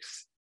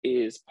politics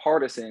is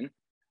partisan,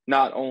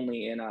 not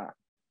only in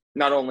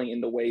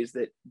the ways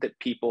that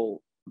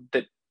people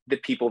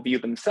view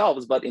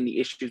themselves, but in the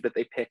issues that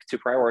they pick to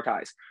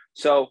prioritize.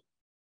 So,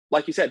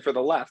 like you said, for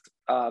the left,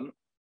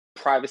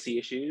 privacy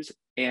issues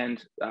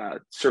and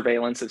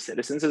surveillance of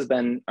citizens has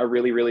been a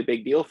really, really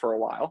big deal for a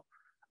while.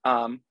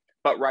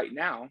 But right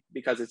now,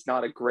 because it's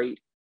not a great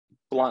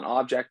blunt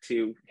object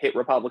to hit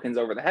Republicans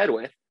over the head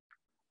with,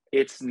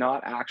 it's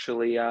not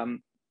actually, or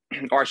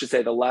I should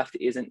say the left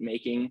isn't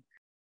making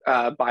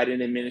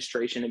Biden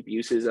administration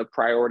abuses a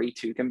priority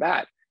to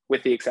combat,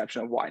 with the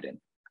exception of Wyden.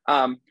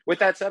 With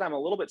that said, I'm a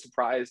little bit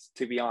surprised,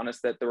 to be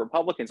honest, that the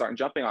Republicans aren't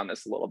jumping on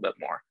this a little bit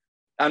more.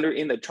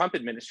 In the Trump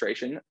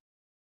administration,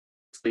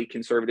 the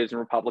conservatives and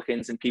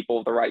Republicans and people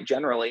of the right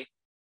generally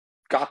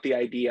got the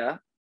idea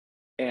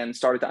and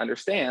started to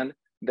understand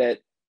that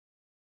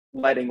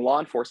letting law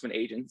enforcement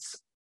agents,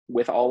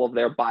 with all of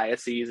their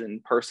biases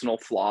and personal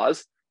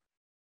flaws,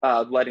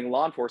 letting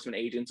law enforcement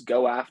agents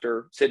go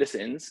after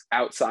citizens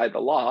outside the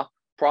law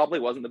probably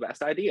wasn't the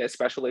best idea,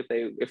 especially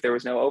if there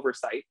was no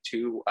oversight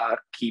to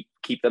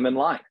keep them in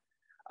line.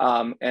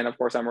 And of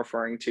course, I'm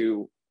referring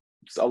to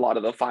a lot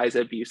of the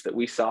FISA abuse that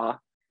we saw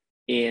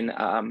in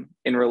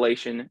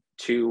relation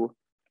to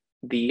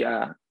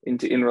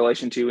in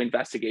relation to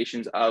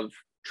investigations of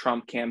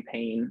Trump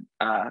campaign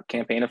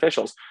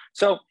officials.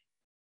 So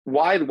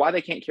why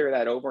they can't carry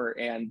that over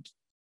and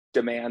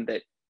demand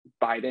that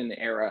Biden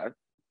era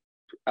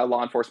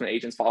law enforcement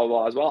agents follow the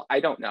law as well, I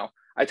don't know.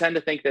 I tend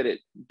to think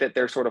that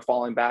they're sort of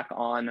falling back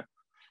on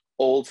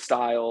old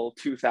style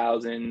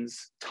 2000s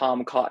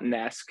Tom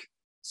Cotton-esque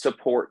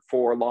support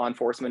for law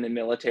enforcement and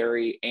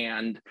military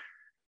and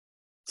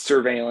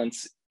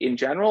surveillance in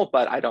general,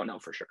 but I don't know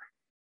for sure.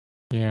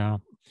 Yeah.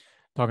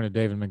 Talking to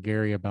David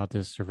McGarry about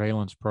this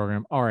surveillance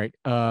program. All right.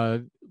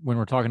 When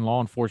we're talking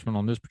law enforcement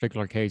on this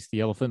particular case,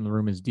 the elephant in the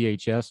room is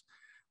DHS.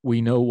 We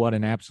know what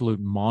an absolute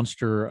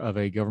monster of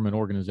a government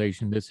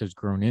organization this has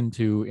grown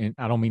into. And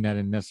I don't mean that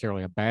in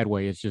necessarily a bad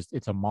way.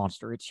 It's a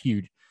monster. It's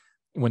huge.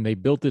 When they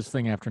built this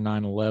thing after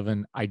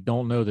 9/11, I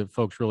don't know that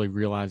folks really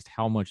realized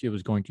how much it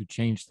was going to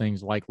change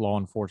things like law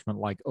enforcement,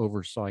 like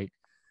oversight.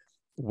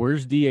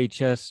 Where's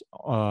DHS,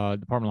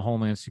 Department of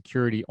Homeland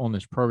Security, on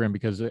this program?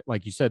 Because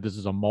like you said, this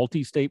is a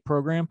multi-state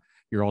program.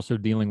 You're also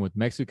dealing with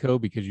Mexico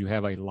because you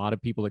have a lot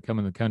of people that come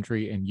in the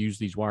country and use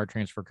these wire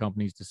transfer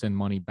companies to send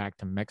money back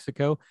to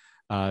Mexico.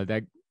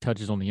 That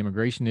touches on the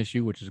immigration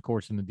issue, which is, of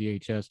course, in the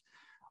DHS.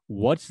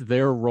 What's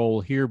their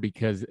role here?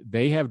 Because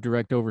they have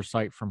direct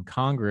oversight from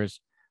Congress,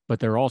 but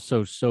they're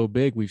also so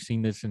big. We've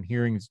seen this in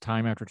hearings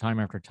time after time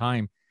after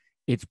time.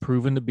 It's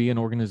proven to be an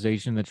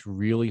organization that's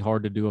really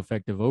hard to do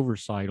effective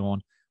oversight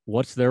on.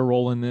 What's their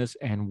role in this,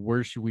 and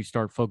where should we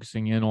start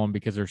focusing in on,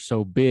 because they're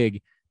so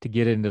big, to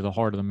get into the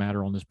heart of the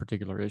matter on this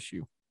particular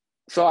issue?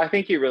 So I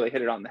think you really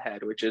hit it on the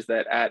head, which is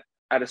that at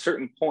a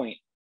certain point,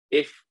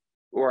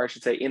 or I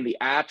should say, in the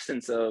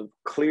absence of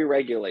clear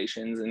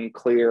regulations and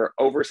clear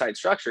oversight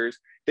structures,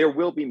 there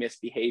will be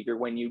misbehavior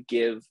when you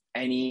give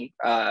any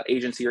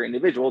agency or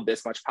individual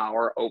this much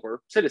power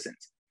over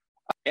citizens.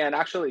 And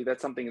actually,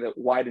 that's something that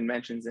Wyden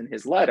mentions in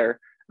his letter,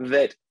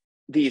 that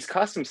these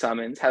custom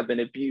summons have been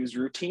abused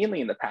routinely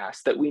in the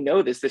past, that we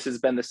know this has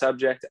been the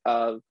subject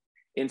of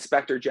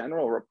inspector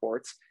general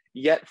reports,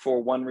 yet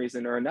for one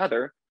reason or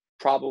another,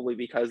 probably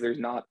because there's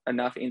not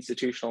enough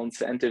institutional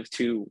incentive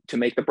to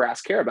make the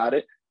brass care about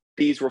it,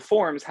 these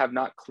reforms have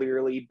not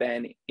clearly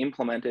been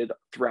implemented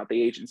throughout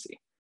the agency.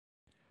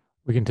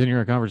 We continue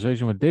our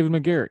conversation with David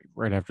McGarry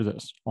right after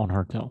this on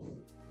Hartel.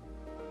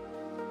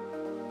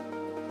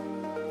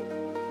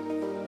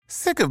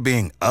 Sick of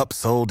being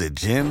upsold at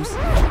gyms?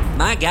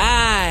 My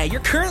guy,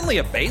 you're currently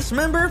a base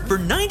member? For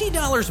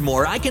 $90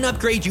 more, I can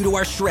upgrade you to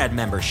our Shred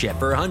membership.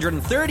 For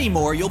 $130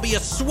 more, you'll be a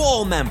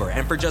Swole member.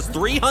 And for just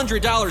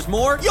 $300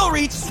 more, you'll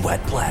reach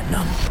Sweat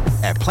Platinum.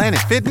 At Planet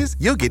Fitness,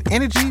 you'll get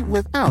energy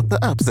without the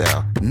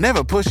upsell.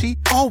 Never pushy,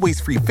 always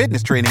free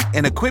fitness training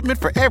and equipment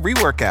for every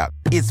workout.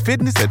 It's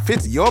fitness that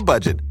fits your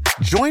budget.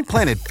 Join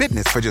Planet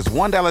Fitness for just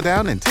 $1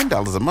 down and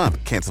 $10 a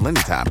month. Cancel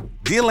anytime.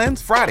 Deal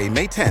ends Friday,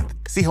 May 10th.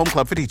 See Home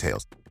Club for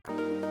details.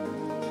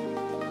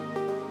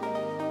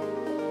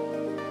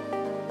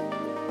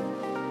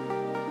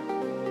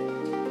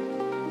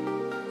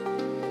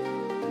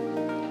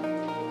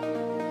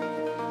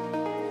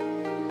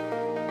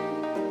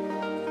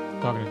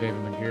 Talking to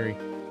David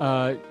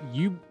McGarry,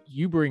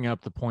 you bring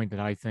up the point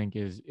that I think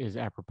is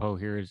apropos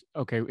here is,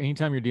 okay,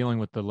 anytime you're dealing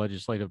with the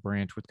legislative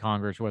branch, with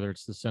Congress, whether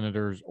it's the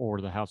senators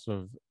or the House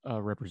of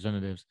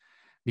Representatives,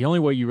 the only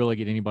way you really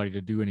get anybody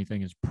to do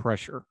anything is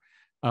pressure.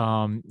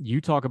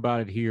 You talk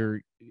about it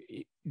here.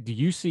 Do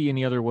you see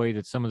any other way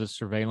that some of the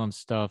surveillance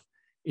stuff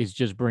is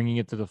just bringing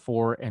it to the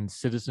fore and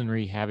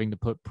citizenry having to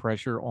put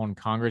pressure on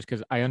Congress?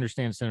 Because I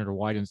understand Senator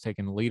Wyden's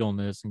taking the lead on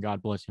this, and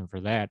God bless him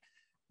for that.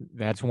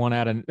 That's one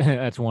out of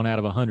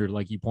 100,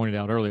 like you pointed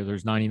out earlier.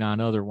 There's 99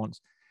 other ones.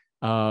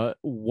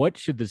 What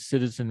should the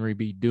citizenry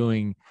be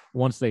doing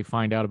once they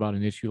find out about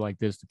an issue like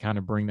this to kind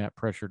of bring that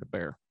pressure to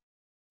bear?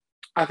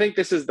 I think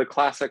this is the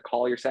classic: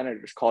 call your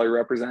senators, call your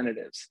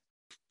representatives,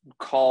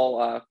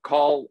 call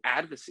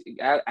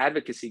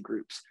advocacy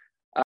groups.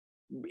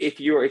 If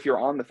you're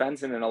on the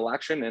fence in an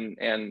election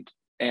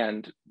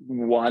and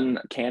one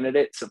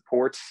candidate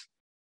supports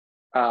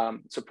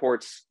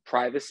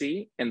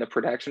privacy and the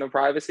protection of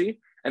privacy,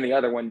 and the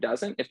other one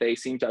doesn't, if they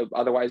seem to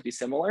otherwise be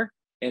similar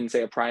in,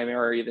 say, a primary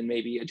or even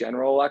maybe a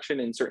general election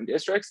in certain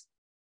districts,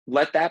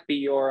 let that be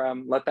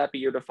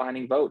your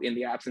defining vote in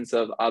the absence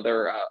of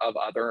other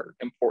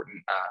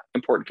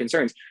important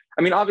concerns.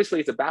 I mean, obviously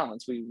it's a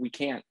balance. We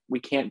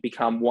can't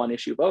become one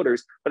issue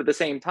voters, but at the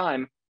same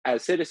time,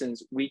 as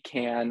citizens, we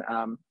can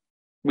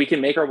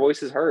make our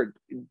voices heard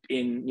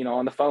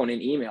on the phone, in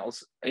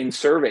emails, in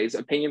surveys.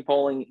 Opinion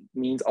polling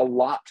means a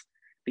lot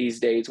these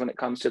days when it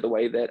comes to the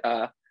way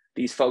that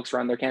these folks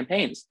run their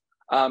campaigns.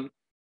 And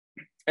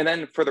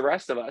then for the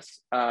rest of us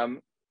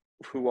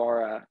who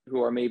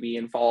are maybe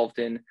involved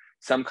in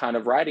some kind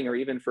of writing, or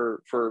even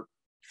for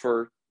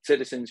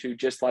citizens who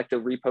just like to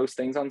repost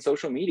things on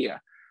social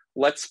media,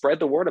 let's spread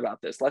the word about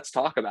this. Let's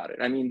talk about it.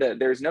 I mean,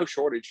 there's no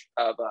shortage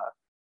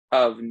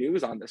of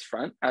news on this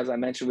front. As I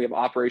mentioned, we have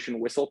Operation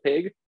Whistle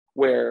Pig,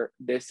 where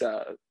this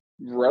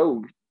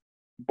rogue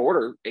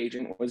border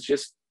agent was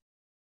just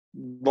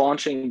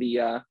launching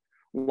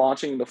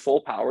the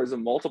full powers of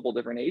multiple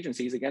different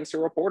agencies against a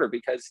reporter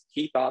because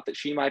he thought that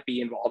she might be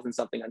involved in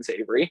something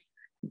unsavory.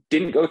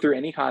 Didn't go through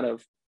any kind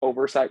of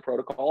oversight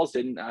protocols,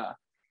 didn't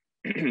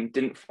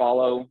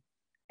follow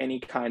any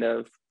kind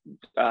of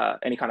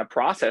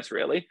process,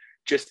 really.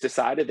 Just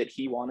decided that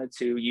he wanted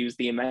to use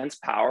the immense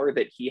power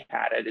that he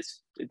had at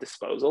his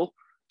disposal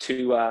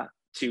to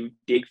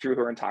dig through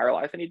her entire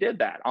life, and he did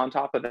that. On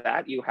top of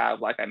that, you have,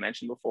 like I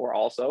mentioned before,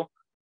 also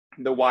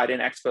the Wyden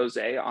expose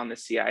on the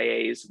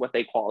CIA's what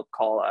they call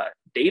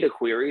data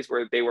queries,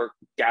 where they were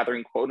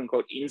gathering quote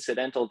unquote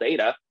incidental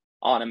data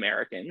on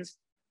Americans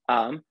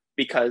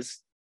because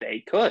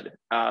they could,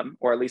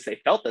 or at least they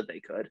felt that they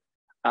could.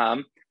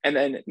 And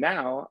then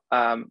now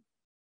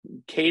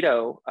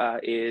Cato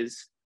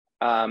is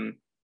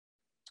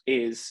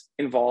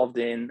involved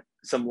in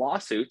some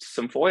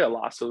FOIA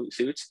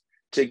lawsuits,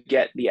 to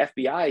get the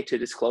FBI to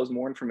disclose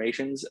more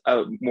information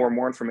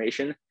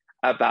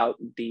about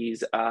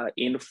these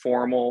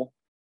informal,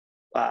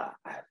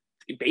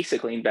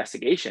 basically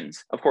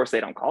investigations. Of course, they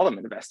don't call them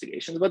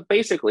investigations, but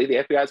basically the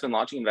FBI has been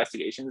launching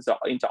investigations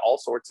into all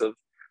sorts of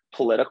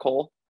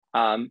political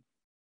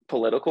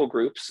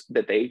groups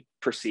that they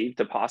perceive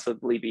to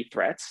possibly be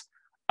threats,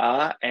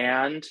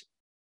 and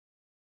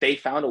they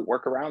found a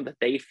workaround that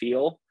they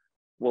feel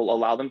will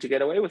allow them to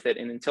get away with it.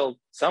 And until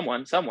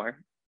someone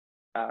somewhere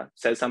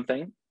says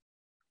something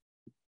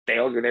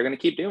they're going to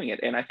keep doing it.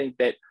 And I think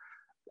that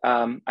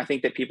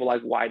people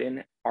like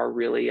Wyden are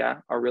really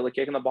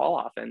kicking the ball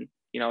off, and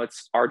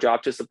it's our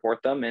job to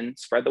support them and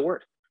spread the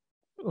word.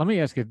 Let me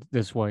ask it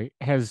this way: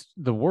 has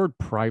the word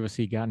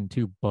privacy gotten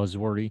too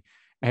buzzwordy?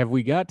 Have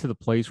we got to the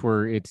place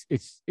where it's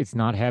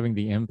not having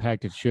the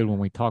impact it should when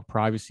we talk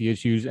privacy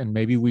issues, and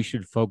maybe we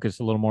should focus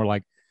a little more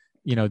like,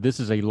 this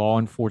is a law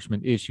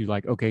enforcement issue.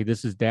 Like, okay,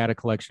 this is data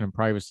collection and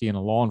privacy and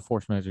a law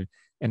enforcement issue,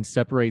 and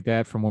separate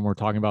that from when we're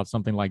talking about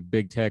something like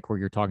big tech, where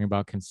you're talking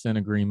about consent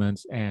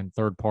agreements and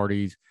third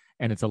parties,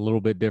 and it's a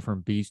little bit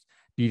different beast.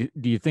 Do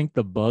you think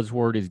the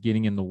buzzword is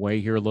getting in the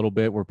way here a little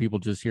bit, where people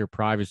just hear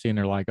privacy and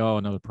they're like, oh,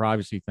 another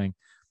privacy thing?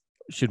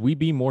 Should we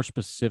be more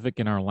specific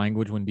in our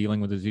language when dealing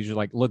with this issue?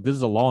 Like, look, this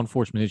is a law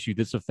enforcement issue.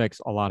 This affects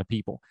a lot of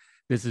people.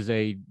 This is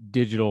a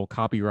digital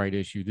copyright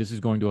issue. This is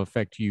going to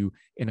affect you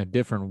in a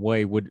different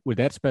way. Would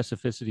that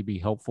specificity be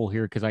helpful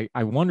here? Because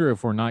I wonder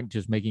if we're not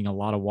just making a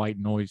lot of white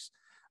noise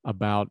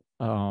about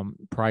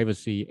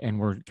privacy, and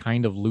we're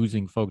kind of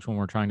losing folks when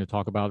we're trying to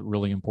talk about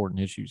really important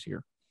issues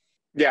here.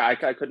 Yeah,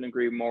 I couldn't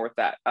agree more with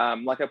that.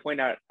 Like I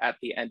pointed out at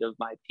the end of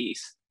my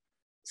piece,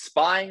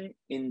 spying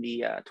in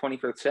the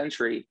 21st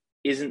century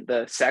isn't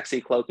the sexy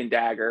cloak and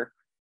dagger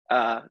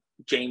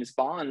James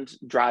Bond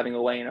driving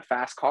away in a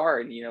fast car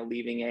and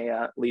leaving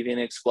an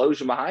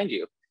explosion behind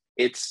you.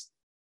 It's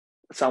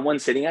someone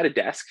sitting at a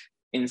desk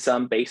in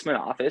some basement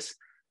office,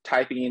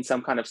 typing in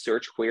some kind of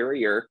search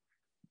query, or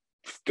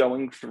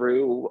going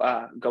through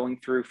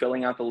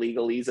filling out the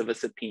legalese of a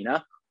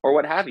subpoena or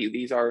what have you.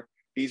 These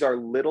are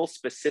little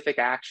specific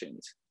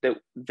actions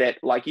that,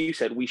 like you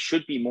said, we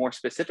should be more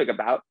specific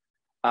about,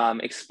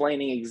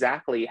 explaining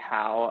exactly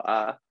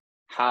how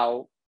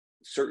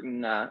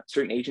certain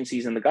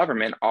agencies in the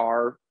government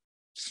are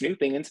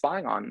snooping and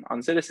spying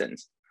on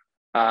citizens.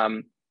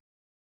 Like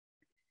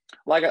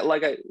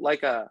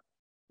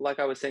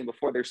I was saying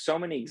before, there's so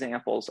many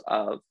examples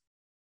of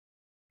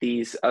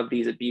these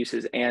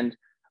abuses, and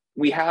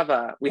we have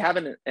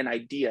an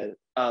idea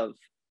of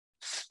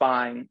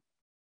spying,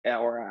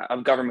 or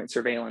of government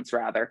surveillance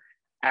rather,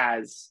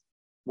 as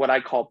what I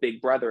call big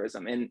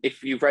brotherism. And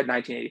if you've read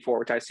 1984,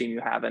 which I assume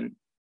you have, and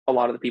a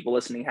lot of the people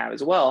listening have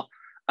as well,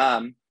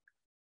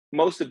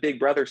 most of Big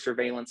Brother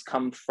surveillance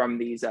come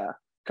from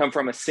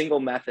a single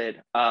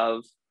method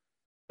of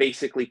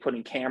basically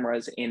putting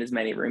cameras in as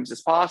many rooms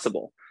as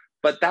possible.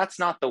 But that's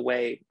not the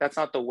way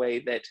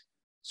that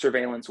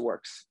surveillance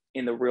works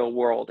in the real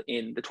world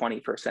in the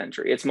 21st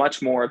century. It's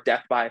much more of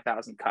death by a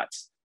thousand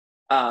cuts.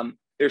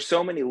 There's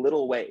so many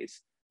little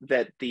ways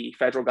that the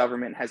federal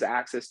government has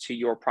access to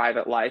your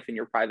private life and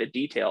your private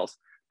details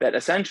that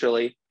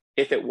essentially,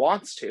 if it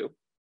wants to,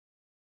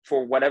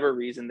 for whatever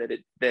reason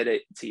that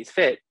it sees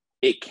fit,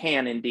 it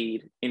can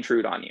indeed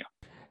intrude on you.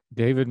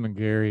 David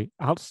McGarry,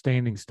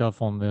 outstanding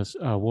stuff on this.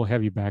 We'll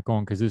have you back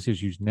on because this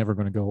issue's never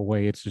going to go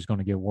away. It's just going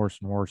to get worse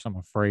and worse, I'm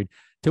afraid.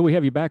 Till we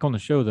have you back on the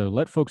show, though,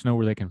 let folks know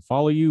where they can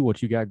follow you,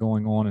 what you got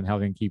going on, and how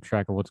they can keep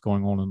track of what's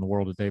going on in the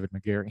world of David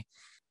McGarry.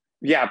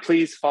 Yeah,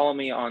 please follow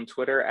me on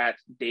Twitter at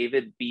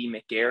David B.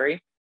 McGarry.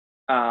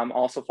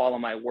 Also follow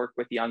my work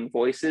with Young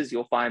Voices.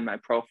 You'll find my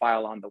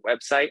profile on the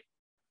website.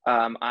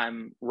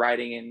 I'm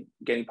writing and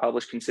getting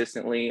published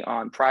consistently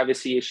on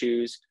privacy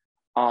issues,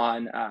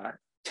 on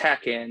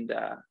tech and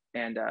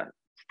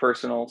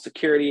personal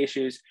security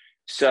issues.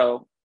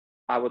 So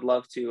I would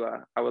love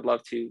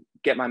to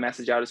get my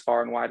message out as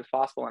far and wide as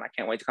possible, and I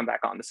can't wait to come back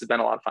on. This has been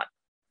a lot of fun.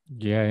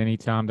 Yeah,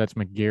 anytime. That's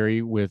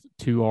McGarry with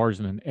 2 R's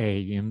and an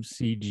A,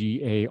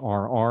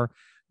 McGarr.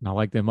 Not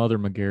like them other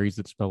McGarrys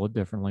that spell it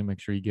differently. Make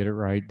sure you get it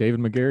right.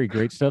 David McGarry,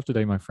 great stuff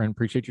today, my friend.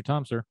 Appreciate your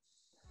time, sir.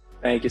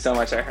 Thank you so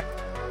much, sir.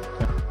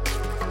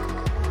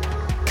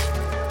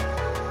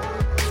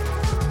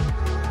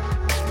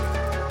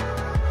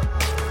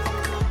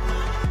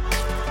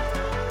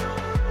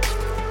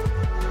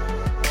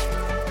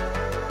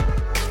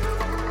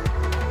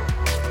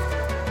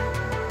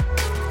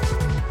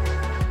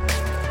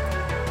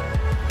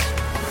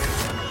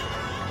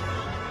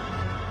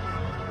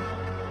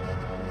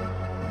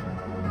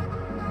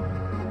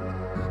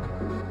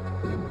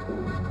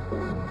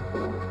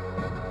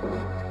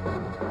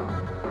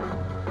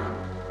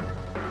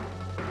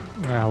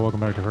 Welcome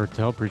back to Heard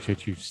Tell.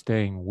 Appreciate you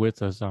staying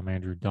with us. I'm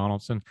Andrew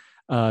Donaldson.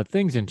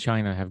 Things in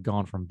China have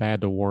gone from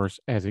bad to worse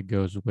as it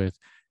goes with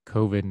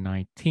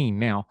COVID-19.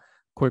 Now,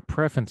 quick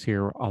preference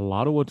here. A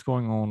lot of what's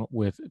going on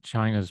with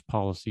China's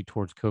policy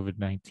towards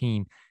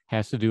COVID-19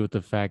 has to do with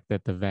the fact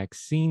that the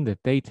vaccine that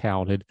they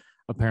touted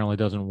apparently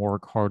doesn't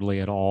work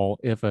hardly at all,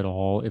 if at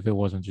all, if it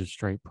wasn't just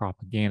straight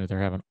propaganda. They're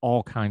having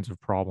all kinds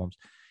of problems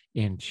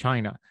in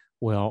China.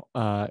 Well,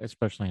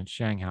 especially in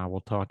Shanghai.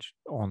 We'll touch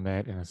on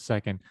that in a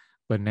second.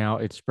 But now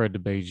it's spread to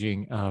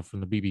Beijing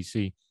from the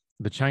BBC.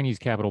 The Chinese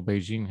capital,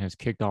 Beijing, has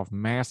kicked off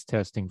mass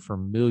testing for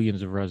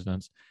millions of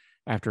residents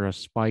after a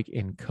spike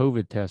in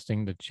COVID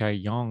testing. The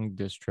Chaoyang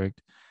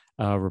district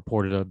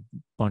reported a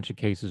bunch of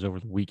cases over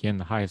the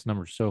weekend, the highest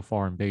number so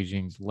far in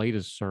Beijing's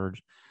latest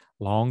surge.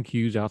 Long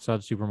queues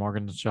outside supermarkets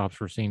and shops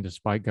were seen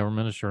despite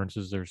government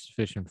assurances there's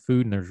sufficient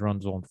food, and there's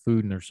runs on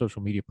food, and there's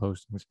social media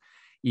postings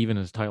even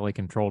as tightly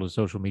controlled as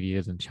social media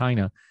is in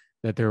China,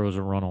 that there was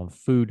a run on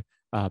food,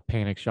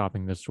 panic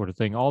shopping, this sort of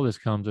thing. All this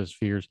comes as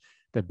fears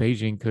that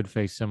Beijing could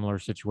face similar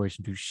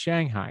situation to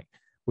Shanghai,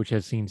 which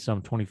has seen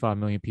some 25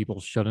 million people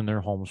shut in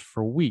their homes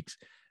for weeks.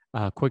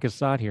 Quick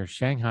aside here,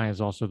 Shanghai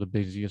is also the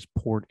busiest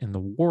port in the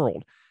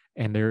world.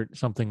 And they're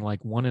something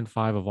like 1 in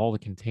 5 of all the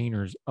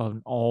containers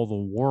of all the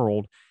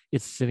world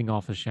is sitting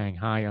off of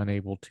Shanghai,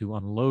 unable to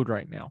unload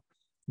right now.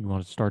 You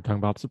want to start talking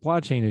about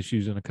supply chain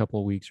issues in a couple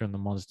of weeks or in the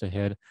months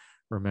ahead.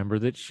 Remember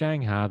that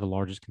Shanghai, the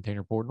largest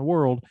container port in the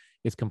world,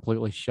 is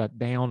completely shut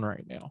down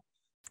right now.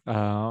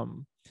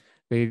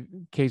 The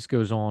case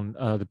goes on,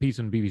 the piece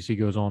on BBC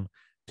goes on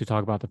to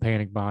talk about the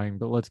panic buying,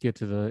 but let's get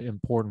to the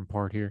important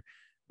part here.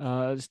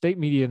 State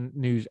media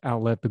news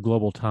outlet The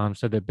Global Times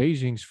said that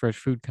Beijing's fresh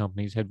food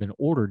companies had been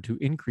ordered to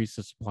increase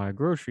the supply of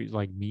groceries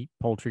like meat,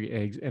 poultry,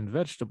 eggs, and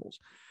vegetables.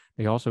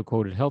 They also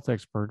quoted health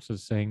experts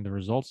as saying the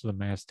results of the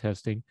mass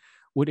testing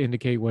would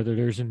indicate whether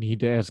there's a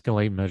need to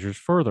escalate measures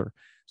further,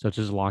 such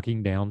as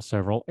locking down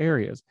several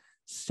areas.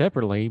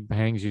 Separately,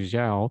 Pang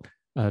Zhijiao,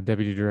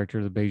 deputy director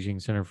of the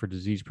Beijing Center for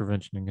Disease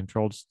Prevention and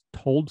Control,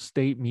 told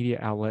state media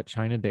outlet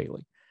China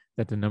Daily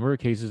that the number of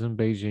cases in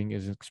Beijing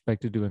is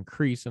expected to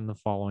increase in the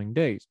following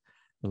days.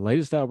 The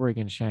latest outbreak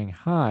in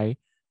Shanghai,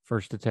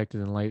 first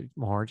detected in late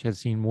March, has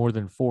seen more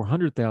than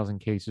 400,000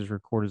 cases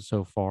recorded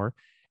so far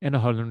and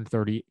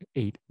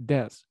 138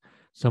 deaths.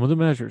 Some of the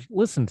measures,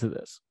 listen to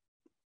this.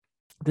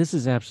 This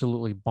is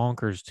absolutely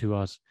bonkers to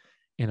us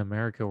in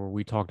America, where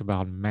we talked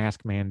about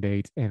mask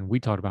mandates and we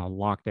talked about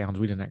lockdowns.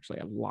 We didn't actually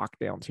have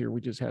lockdowns here. We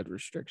just had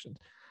restrictions.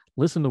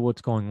 Listen to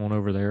what's going on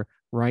over there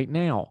right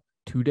now,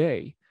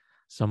 today.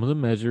 Some of the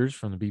measures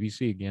from the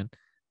BBC again,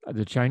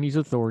 the Chinese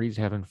authorities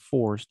have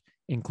enforced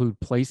include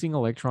placing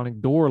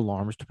electronic door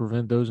alarms to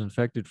prevent those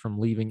infected from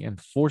leaving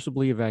and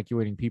forcibly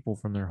evacuating people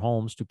from their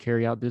homes to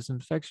carry out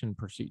disinfection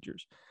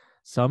procedures.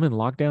 Some in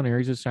lockdown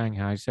areas of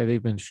Shanghai say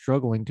they've been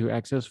struggling to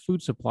access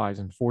food supplies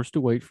and forced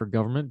to wait for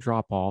government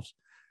drop-offs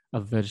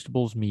of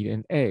vegetables, meat,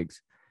 and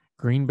eggs.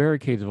 Green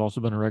barricades have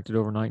also been erected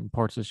overnight in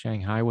parts of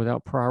Shanghai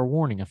without prior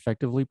warning,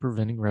 effectively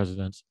preventing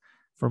residents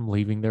from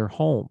leaving their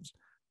homes.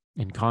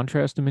 In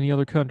contrast to many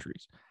other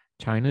countries,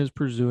 China is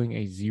pursuing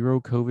a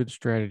zero COVID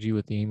strategy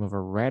with the aim of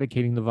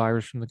eradicating the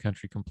virus from the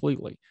country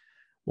completely.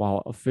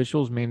 While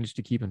officials managed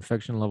to keep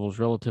infection levels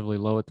relatively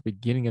low at the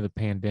beginning of the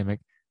pandemic,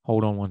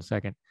 hold on one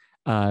second,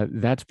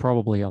 that's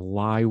probably a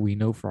lie. We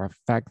know for a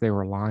fact they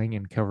were lying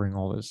and covering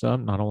all this up,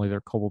 not only their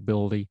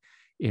culpability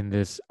in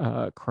this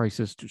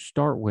crisis to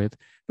start with,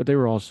 but they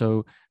were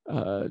also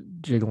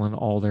jiggling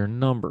all their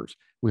numbers.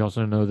 We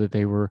also know that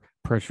they were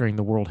pressuring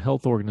the World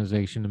Health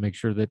Organization to make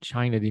sure that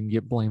China didn't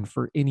get blamed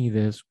for any of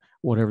this,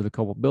 whatever the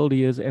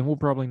culpability is, and we're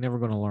probably never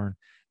going to learn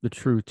the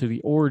truth to the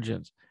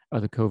origins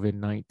of the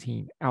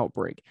COVID-19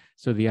 outbreak.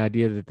 So the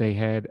idea that they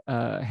had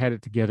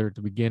it together at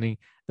the beginning,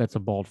 that's a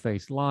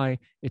bald-faced lie.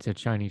 It's a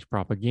Chinese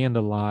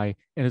propaganda lie,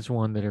 and it's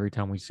one that every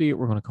time we see it,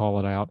 we're going to call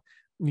it out,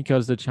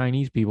 because the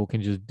Chinese people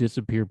can just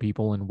disappear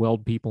people and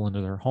weld people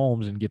into their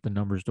homes and get the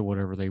numbers to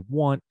whatever they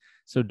want.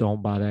 So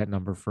don't buy that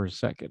number for a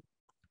second.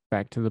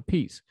 Back to the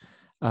piece.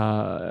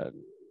 Later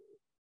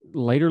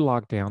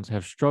lockdowns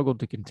have struggled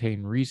to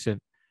contain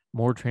recent,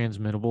 more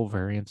transmittable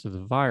variants of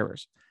the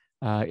virus.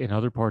 In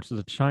other parts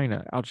of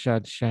China,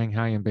 outside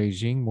Shanghai and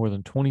Beijing, more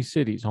than 20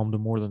 cities, home to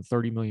more than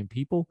 30 million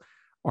people,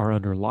 are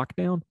under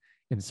lockdown.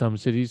 In some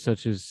cities,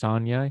 such as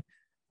Sanyai,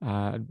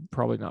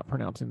 probably not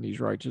pronouncing these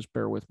right, just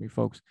bear with me,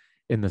 folks.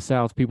 In the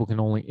south, people can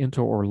only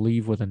enter or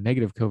leave with a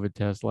negative COVID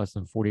test less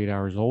than 48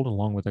 hours old,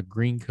 along with a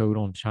green code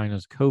on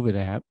China's COVID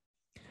app.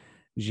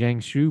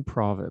 Jiangsu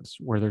province,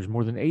 where there's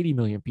more than 80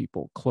 million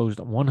people, closed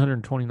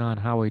 129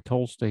 highway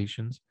toll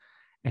stations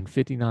and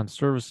 59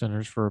 service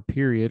centers for a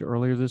period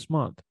earlier this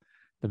month.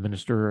 The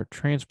Minister of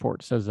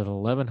Transport says that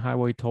 11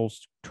 highway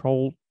toll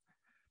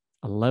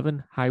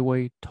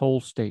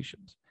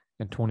stations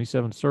and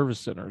 27 service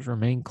centers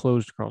remain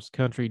closed across the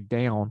country,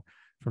 down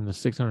from the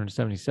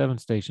 677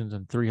 stations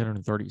and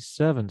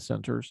 337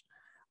 centers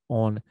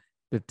on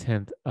the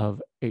 10th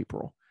of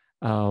April.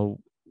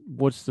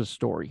 What's the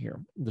story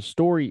here? The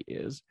story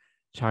is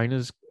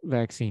China's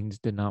vaccines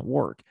did not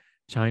work.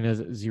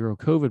 China's zero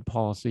COVID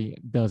policy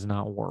does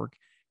not work,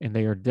 and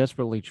they are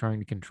desperately trying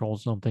to control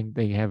something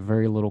they have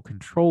very little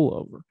control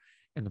over.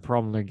 And the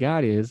problem they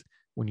got is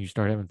when you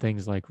start having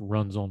things like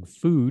runs on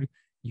food,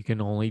 you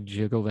can only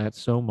jiggle that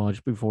so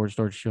much before it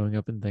starts showing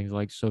up in things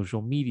like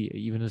social media.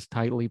 Even as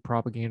tightly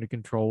propaganda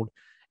controlled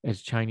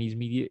as Chinese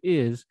media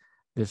is,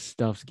 this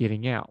stuff's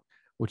getting out,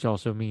 which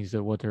also means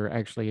that what they're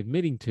actually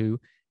admitting to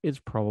is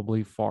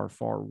probably far,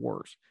 far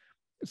worse.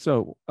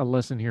 So a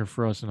lesson here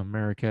for us in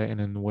America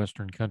and in the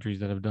Western countries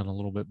that have done a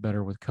little bit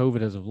better with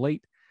COVID as of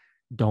late: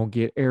 don't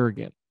get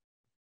arrogant.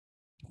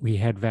 We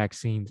had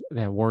vaccines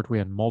that worked. We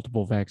had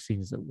multiple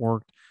vaccines that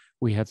worked.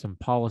 We had some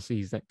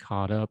policies that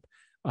caught up.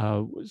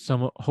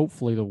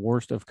 Hopefully the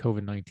worst of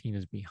COVID-19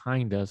 is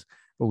behind us,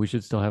 but we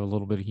should still have a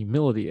little bit of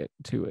humility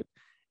to it.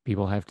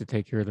 People have to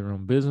take care of their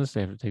own business.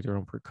 They have to take their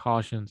own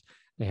precautions.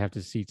 They have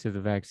to see to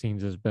the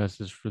vaccines as best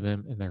as for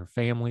them and their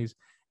families.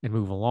 and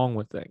move along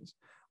with things.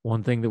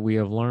 One thing that we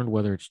have learned,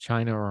 whether it's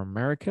China or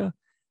America,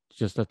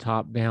 just a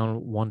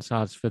top-down,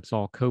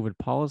 one-size-fits-all COVID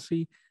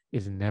policy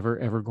is never,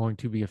 ever going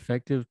to be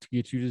effective to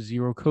get you to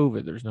zero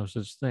COVID. There's no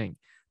such thing.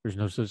 There's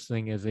no such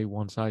thing as a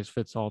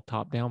one-size-fits-all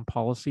top-down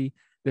policy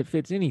that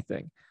fits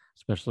anything,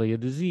 especially a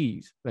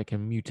disease that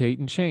can mutate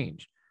and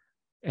change.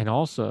 And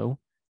also,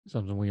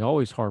 something we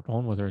always harp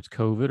on, whether it's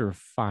COVID or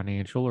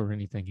financial or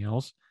anything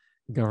else,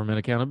 government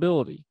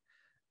accountability.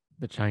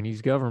 The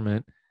Chinese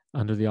government,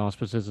 under the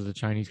auspices of the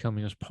Chinese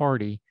Communist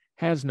Party,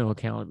 has no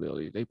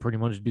accountability. They pretty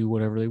much do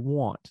whatever they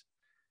want,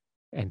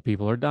 and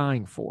people are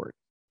dying for it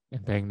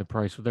and paying the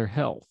price with their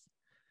health.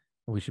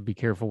 We should be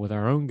careful with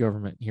our own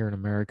government here in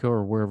America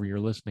or wherever you're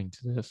listening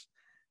to this,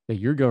 that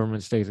your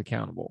government stays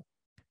accountable,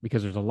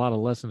 because there's a lot of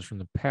lessons from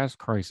the past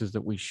crisis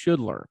that we should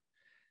learn.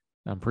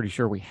 I'm pretty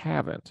sure we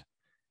haven't,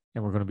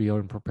 and we're going to be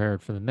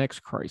unprepared for the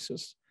next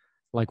crisis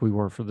like we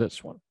were for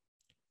this one.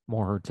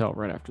 More Heard Tell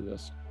right after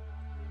this.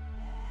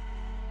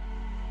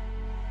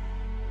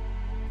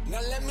 Now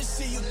let me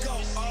see you go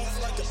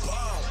off like a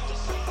bomb.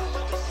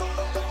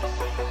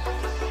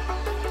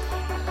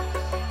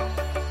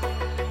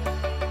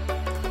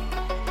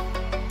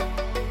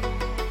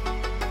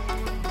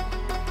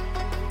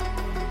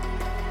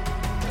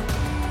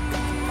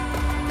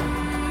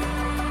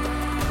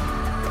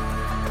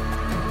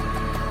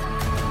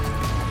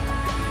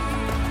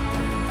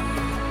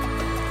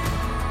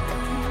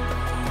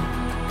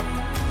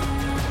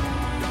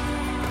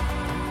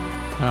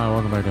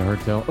 Welcome back to Heard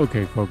Tell.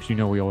 Okay, folks, you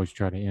know we always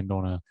try to end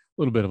on a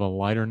little bit of a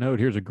lighter note.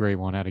 Here's a great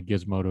one out of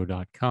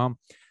Gizmodo.com.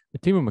 A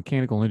team of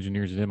mechanical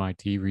engineers at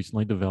MIT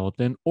recently developed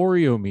an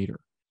Oreo meter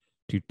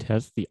to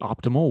test the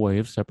optimal way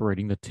of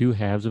separating the two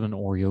halves of an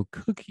Oreo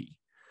cookie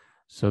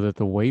so that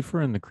the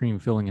wafer and the cream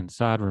filling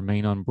inside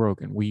remain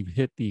unbroken. We've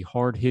hit the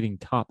hard-hitting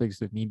topics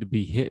that need to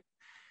be hit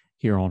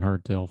here on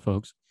Heard Tell,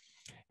 folks.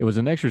 It was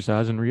an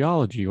exercise in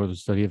rheology, or the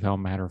study of how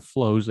matter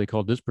flows. They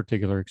called this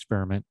particular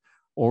experiment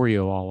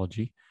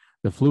Oreoology.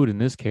 The fluid in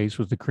this case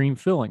was the cream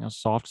filling, a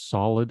soft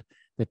solid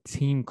that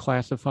team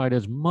classified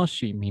as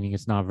mushy, meaning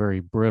it's not very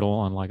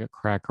brittle, unlike a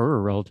cracker,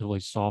 or relatively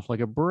soft like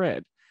a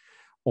bread.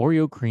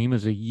 Oreo cream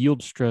is a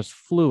yield stress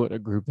fluid, a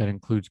group that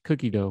includes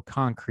cookie dough,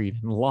 concrete,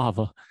 and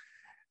lava.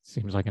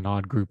 Seems like an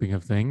odd grouping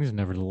of things.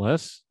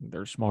 Nevertheless,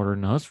 they're smarter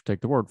than us.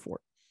 Take the word for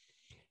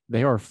it.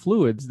 They are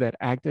fluids that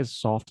act as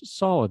soft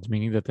solids,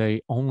 meaning that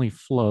they only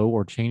flow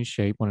or change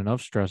shape when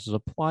enough stress is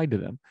applied to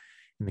them.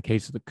 In the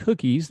case of the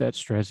cookies, that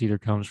stress either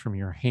comes from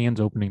your hands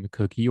opening the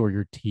cookie or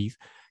your teeth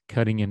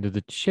cutting into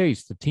the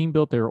chase. The team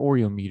built their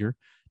Oreo meter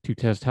to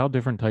test how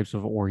different types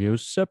of Oreos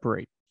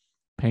separate,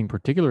 paying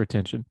particular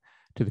attention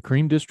to the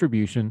cream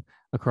distribution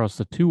across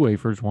the two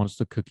wafers once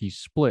the cookies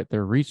split.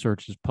 Their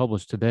research is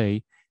published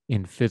today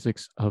in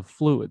Physics of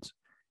Fluids.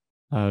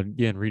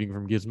 Again, reading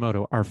from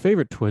Gizmodo, our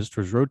favorite twist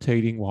was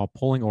rotating while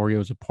pulling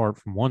Oreos apart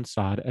from one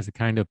side as a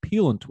kind of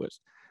peel and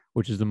twist,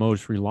 which is the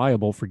most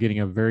reliable for getting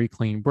a very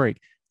clean break.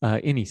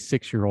 Any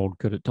 6-year-old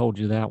could have told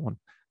you that one,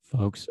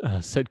 folks,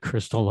 said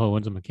Crystal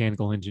Owens, a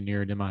mechanical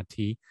engineer at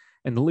MIT,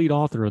 and the lead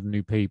author of the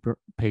new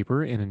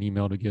paper in an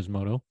email to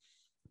Gizmodo.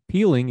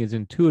 Peeling is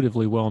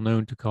intuitively well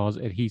known to cause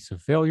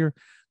adhesive failure,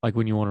 like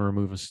when you want to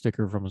remove a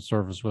sticker from a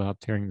surface without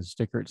tearing the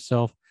sticker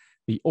itself.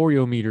 The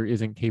Oreo meter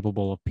isn't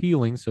capable of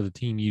peeling, so the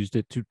team used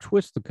it to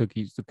twist the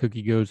cookies. The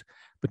cookie goes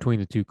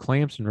between the two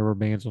clamps, and rubber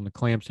bands on the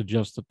clamps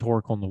adjust the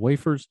torque on the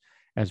wafers.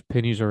 As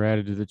pennies are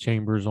added to the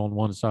chambers on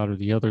one side or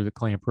the other, the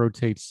clamp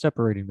rotates,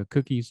 separating the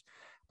cookies.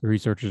 The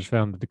researchers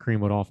found that the cream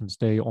would often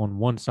stay on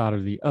one side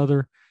or the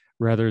other,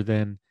 rather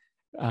than,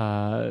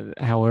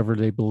 however,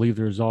 they believe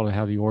the result of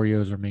how the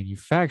Oreos are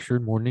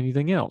manufactured more than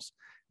anything else.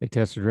 They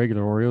tested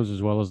regular Oreos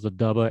as well as the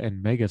Dubba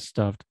and Mega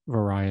Stuffed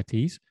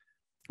varieties,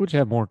 which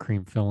have more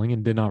cream filling,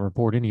 and did not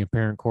report any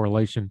apparent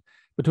correlation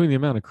between the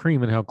amount of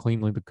cream and how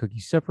cleanly the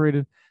cookies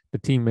separated. The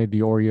team made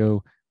the Oreo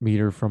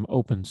meter from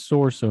open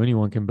source, so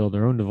anyone can build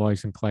their own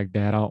device and collect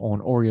data on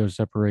Oreo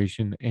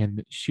separation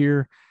and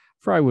shear.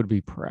 Fry would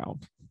be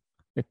proud.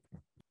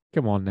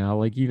 Come on now,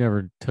 like you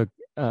never took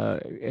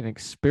an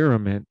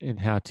experiment in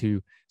how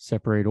to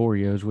separate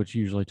Oreos, which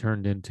usually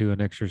turned into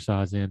an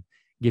exercise in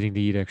getting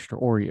to eat extra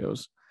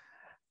Oreos.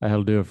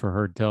 That'll do it for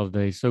Heard Tell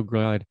today. So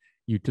glad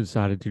you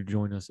decided to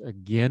join us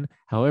again.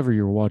 However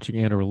you're watching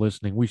and or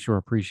listening, we sure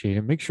appreciate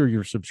it. Make sure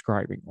you're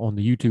subscribing on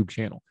the YouTube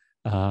channel.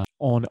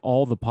 On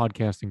all the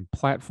podcasting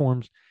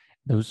platforms.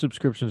 Those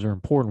subscriptions are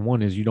important.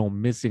 One is you don't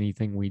miss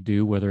anything we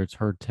do, whether it's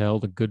Heard Tell,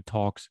 the Good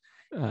Talks,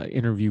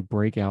 interview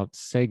breakout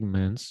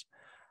segments,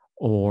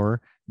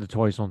 or the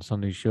Twice on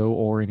Sunday show,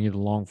 or any of the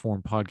long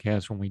form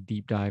podcasts when we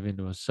deep dive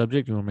into a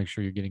subject. You want to make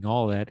sure you're getting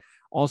all of that.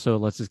 Also, it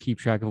lets us keep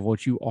track of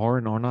what you are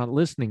and are not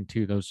listening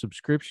to. Those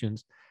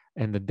subscriptions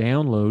and the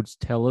downloads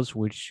tell us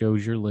which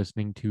shows you're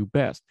listening to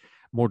best.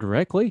 More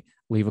directly,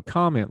 leave a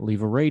comment,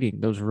 leave a rating.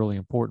 Those are really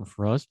important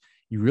for us.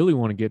 You really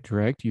want to get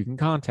direct, you can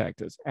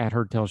contact us at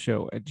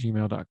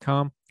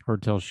heardtellshow@gmail.com,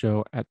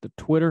 heardtellshow at the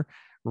Twitter.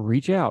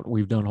 Reach out.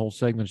 We've done whole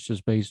segments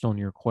just based on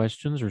your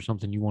questions or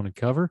something you want to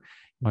cover.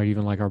 You might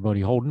even, like our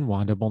buddy Holden,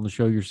 wind up on the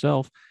show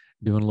yourself.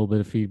 doing a little bit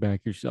of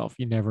feedback yourself.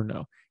 You never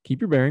know.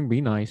 Keep your bearing.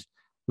 Be nice.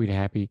 We'd be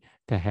happy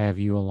to have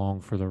you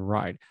along for the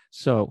ride.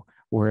 So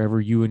wherever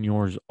you and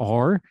yours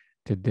are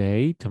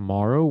today,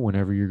 tomorrow,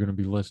 whenever you're going to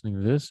be listening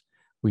to this,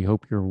 we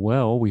hope you're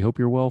well. We hope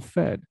you're well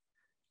fed.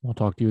 We'll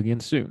talk to you again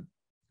soon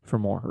for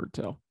more Heard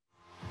Tell.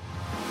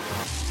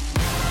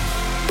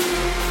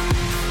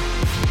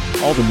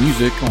 All the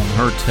music on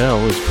Heard Tell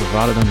is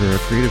provided under a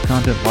Creative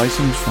Content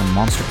license from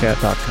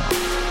monstercat.com.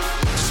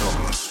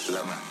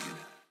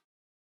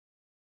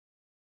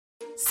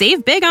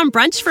 Save big on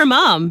brunch for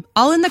mom,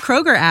 all in the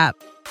Kroger app.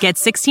 Get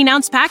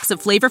 16-ounce packs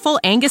of flavorful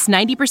Angus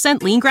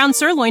 90% lean ground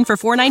sirloin for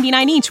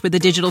 $4.99 each with a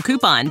digital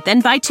coupon.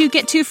 Then buy 2,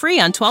 get 2 free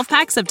on 12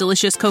 packs of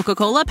delicious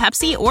Coca-Cola,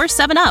 Pepsi, or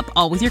 7-Up,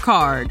 all with your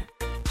card.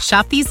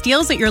 Shop these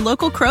deals at your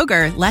local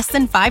Kroger, less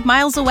than 5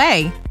 miles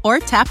away. Or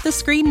tap the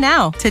screen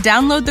now to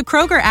download the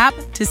Kroger app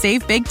to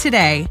save big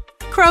today.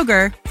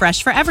 Kroger,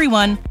 fresh for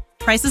everyone.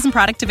 Prices and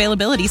product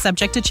availability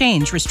subject to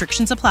change.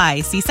 Restrictions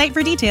apply. See site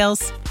for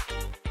details.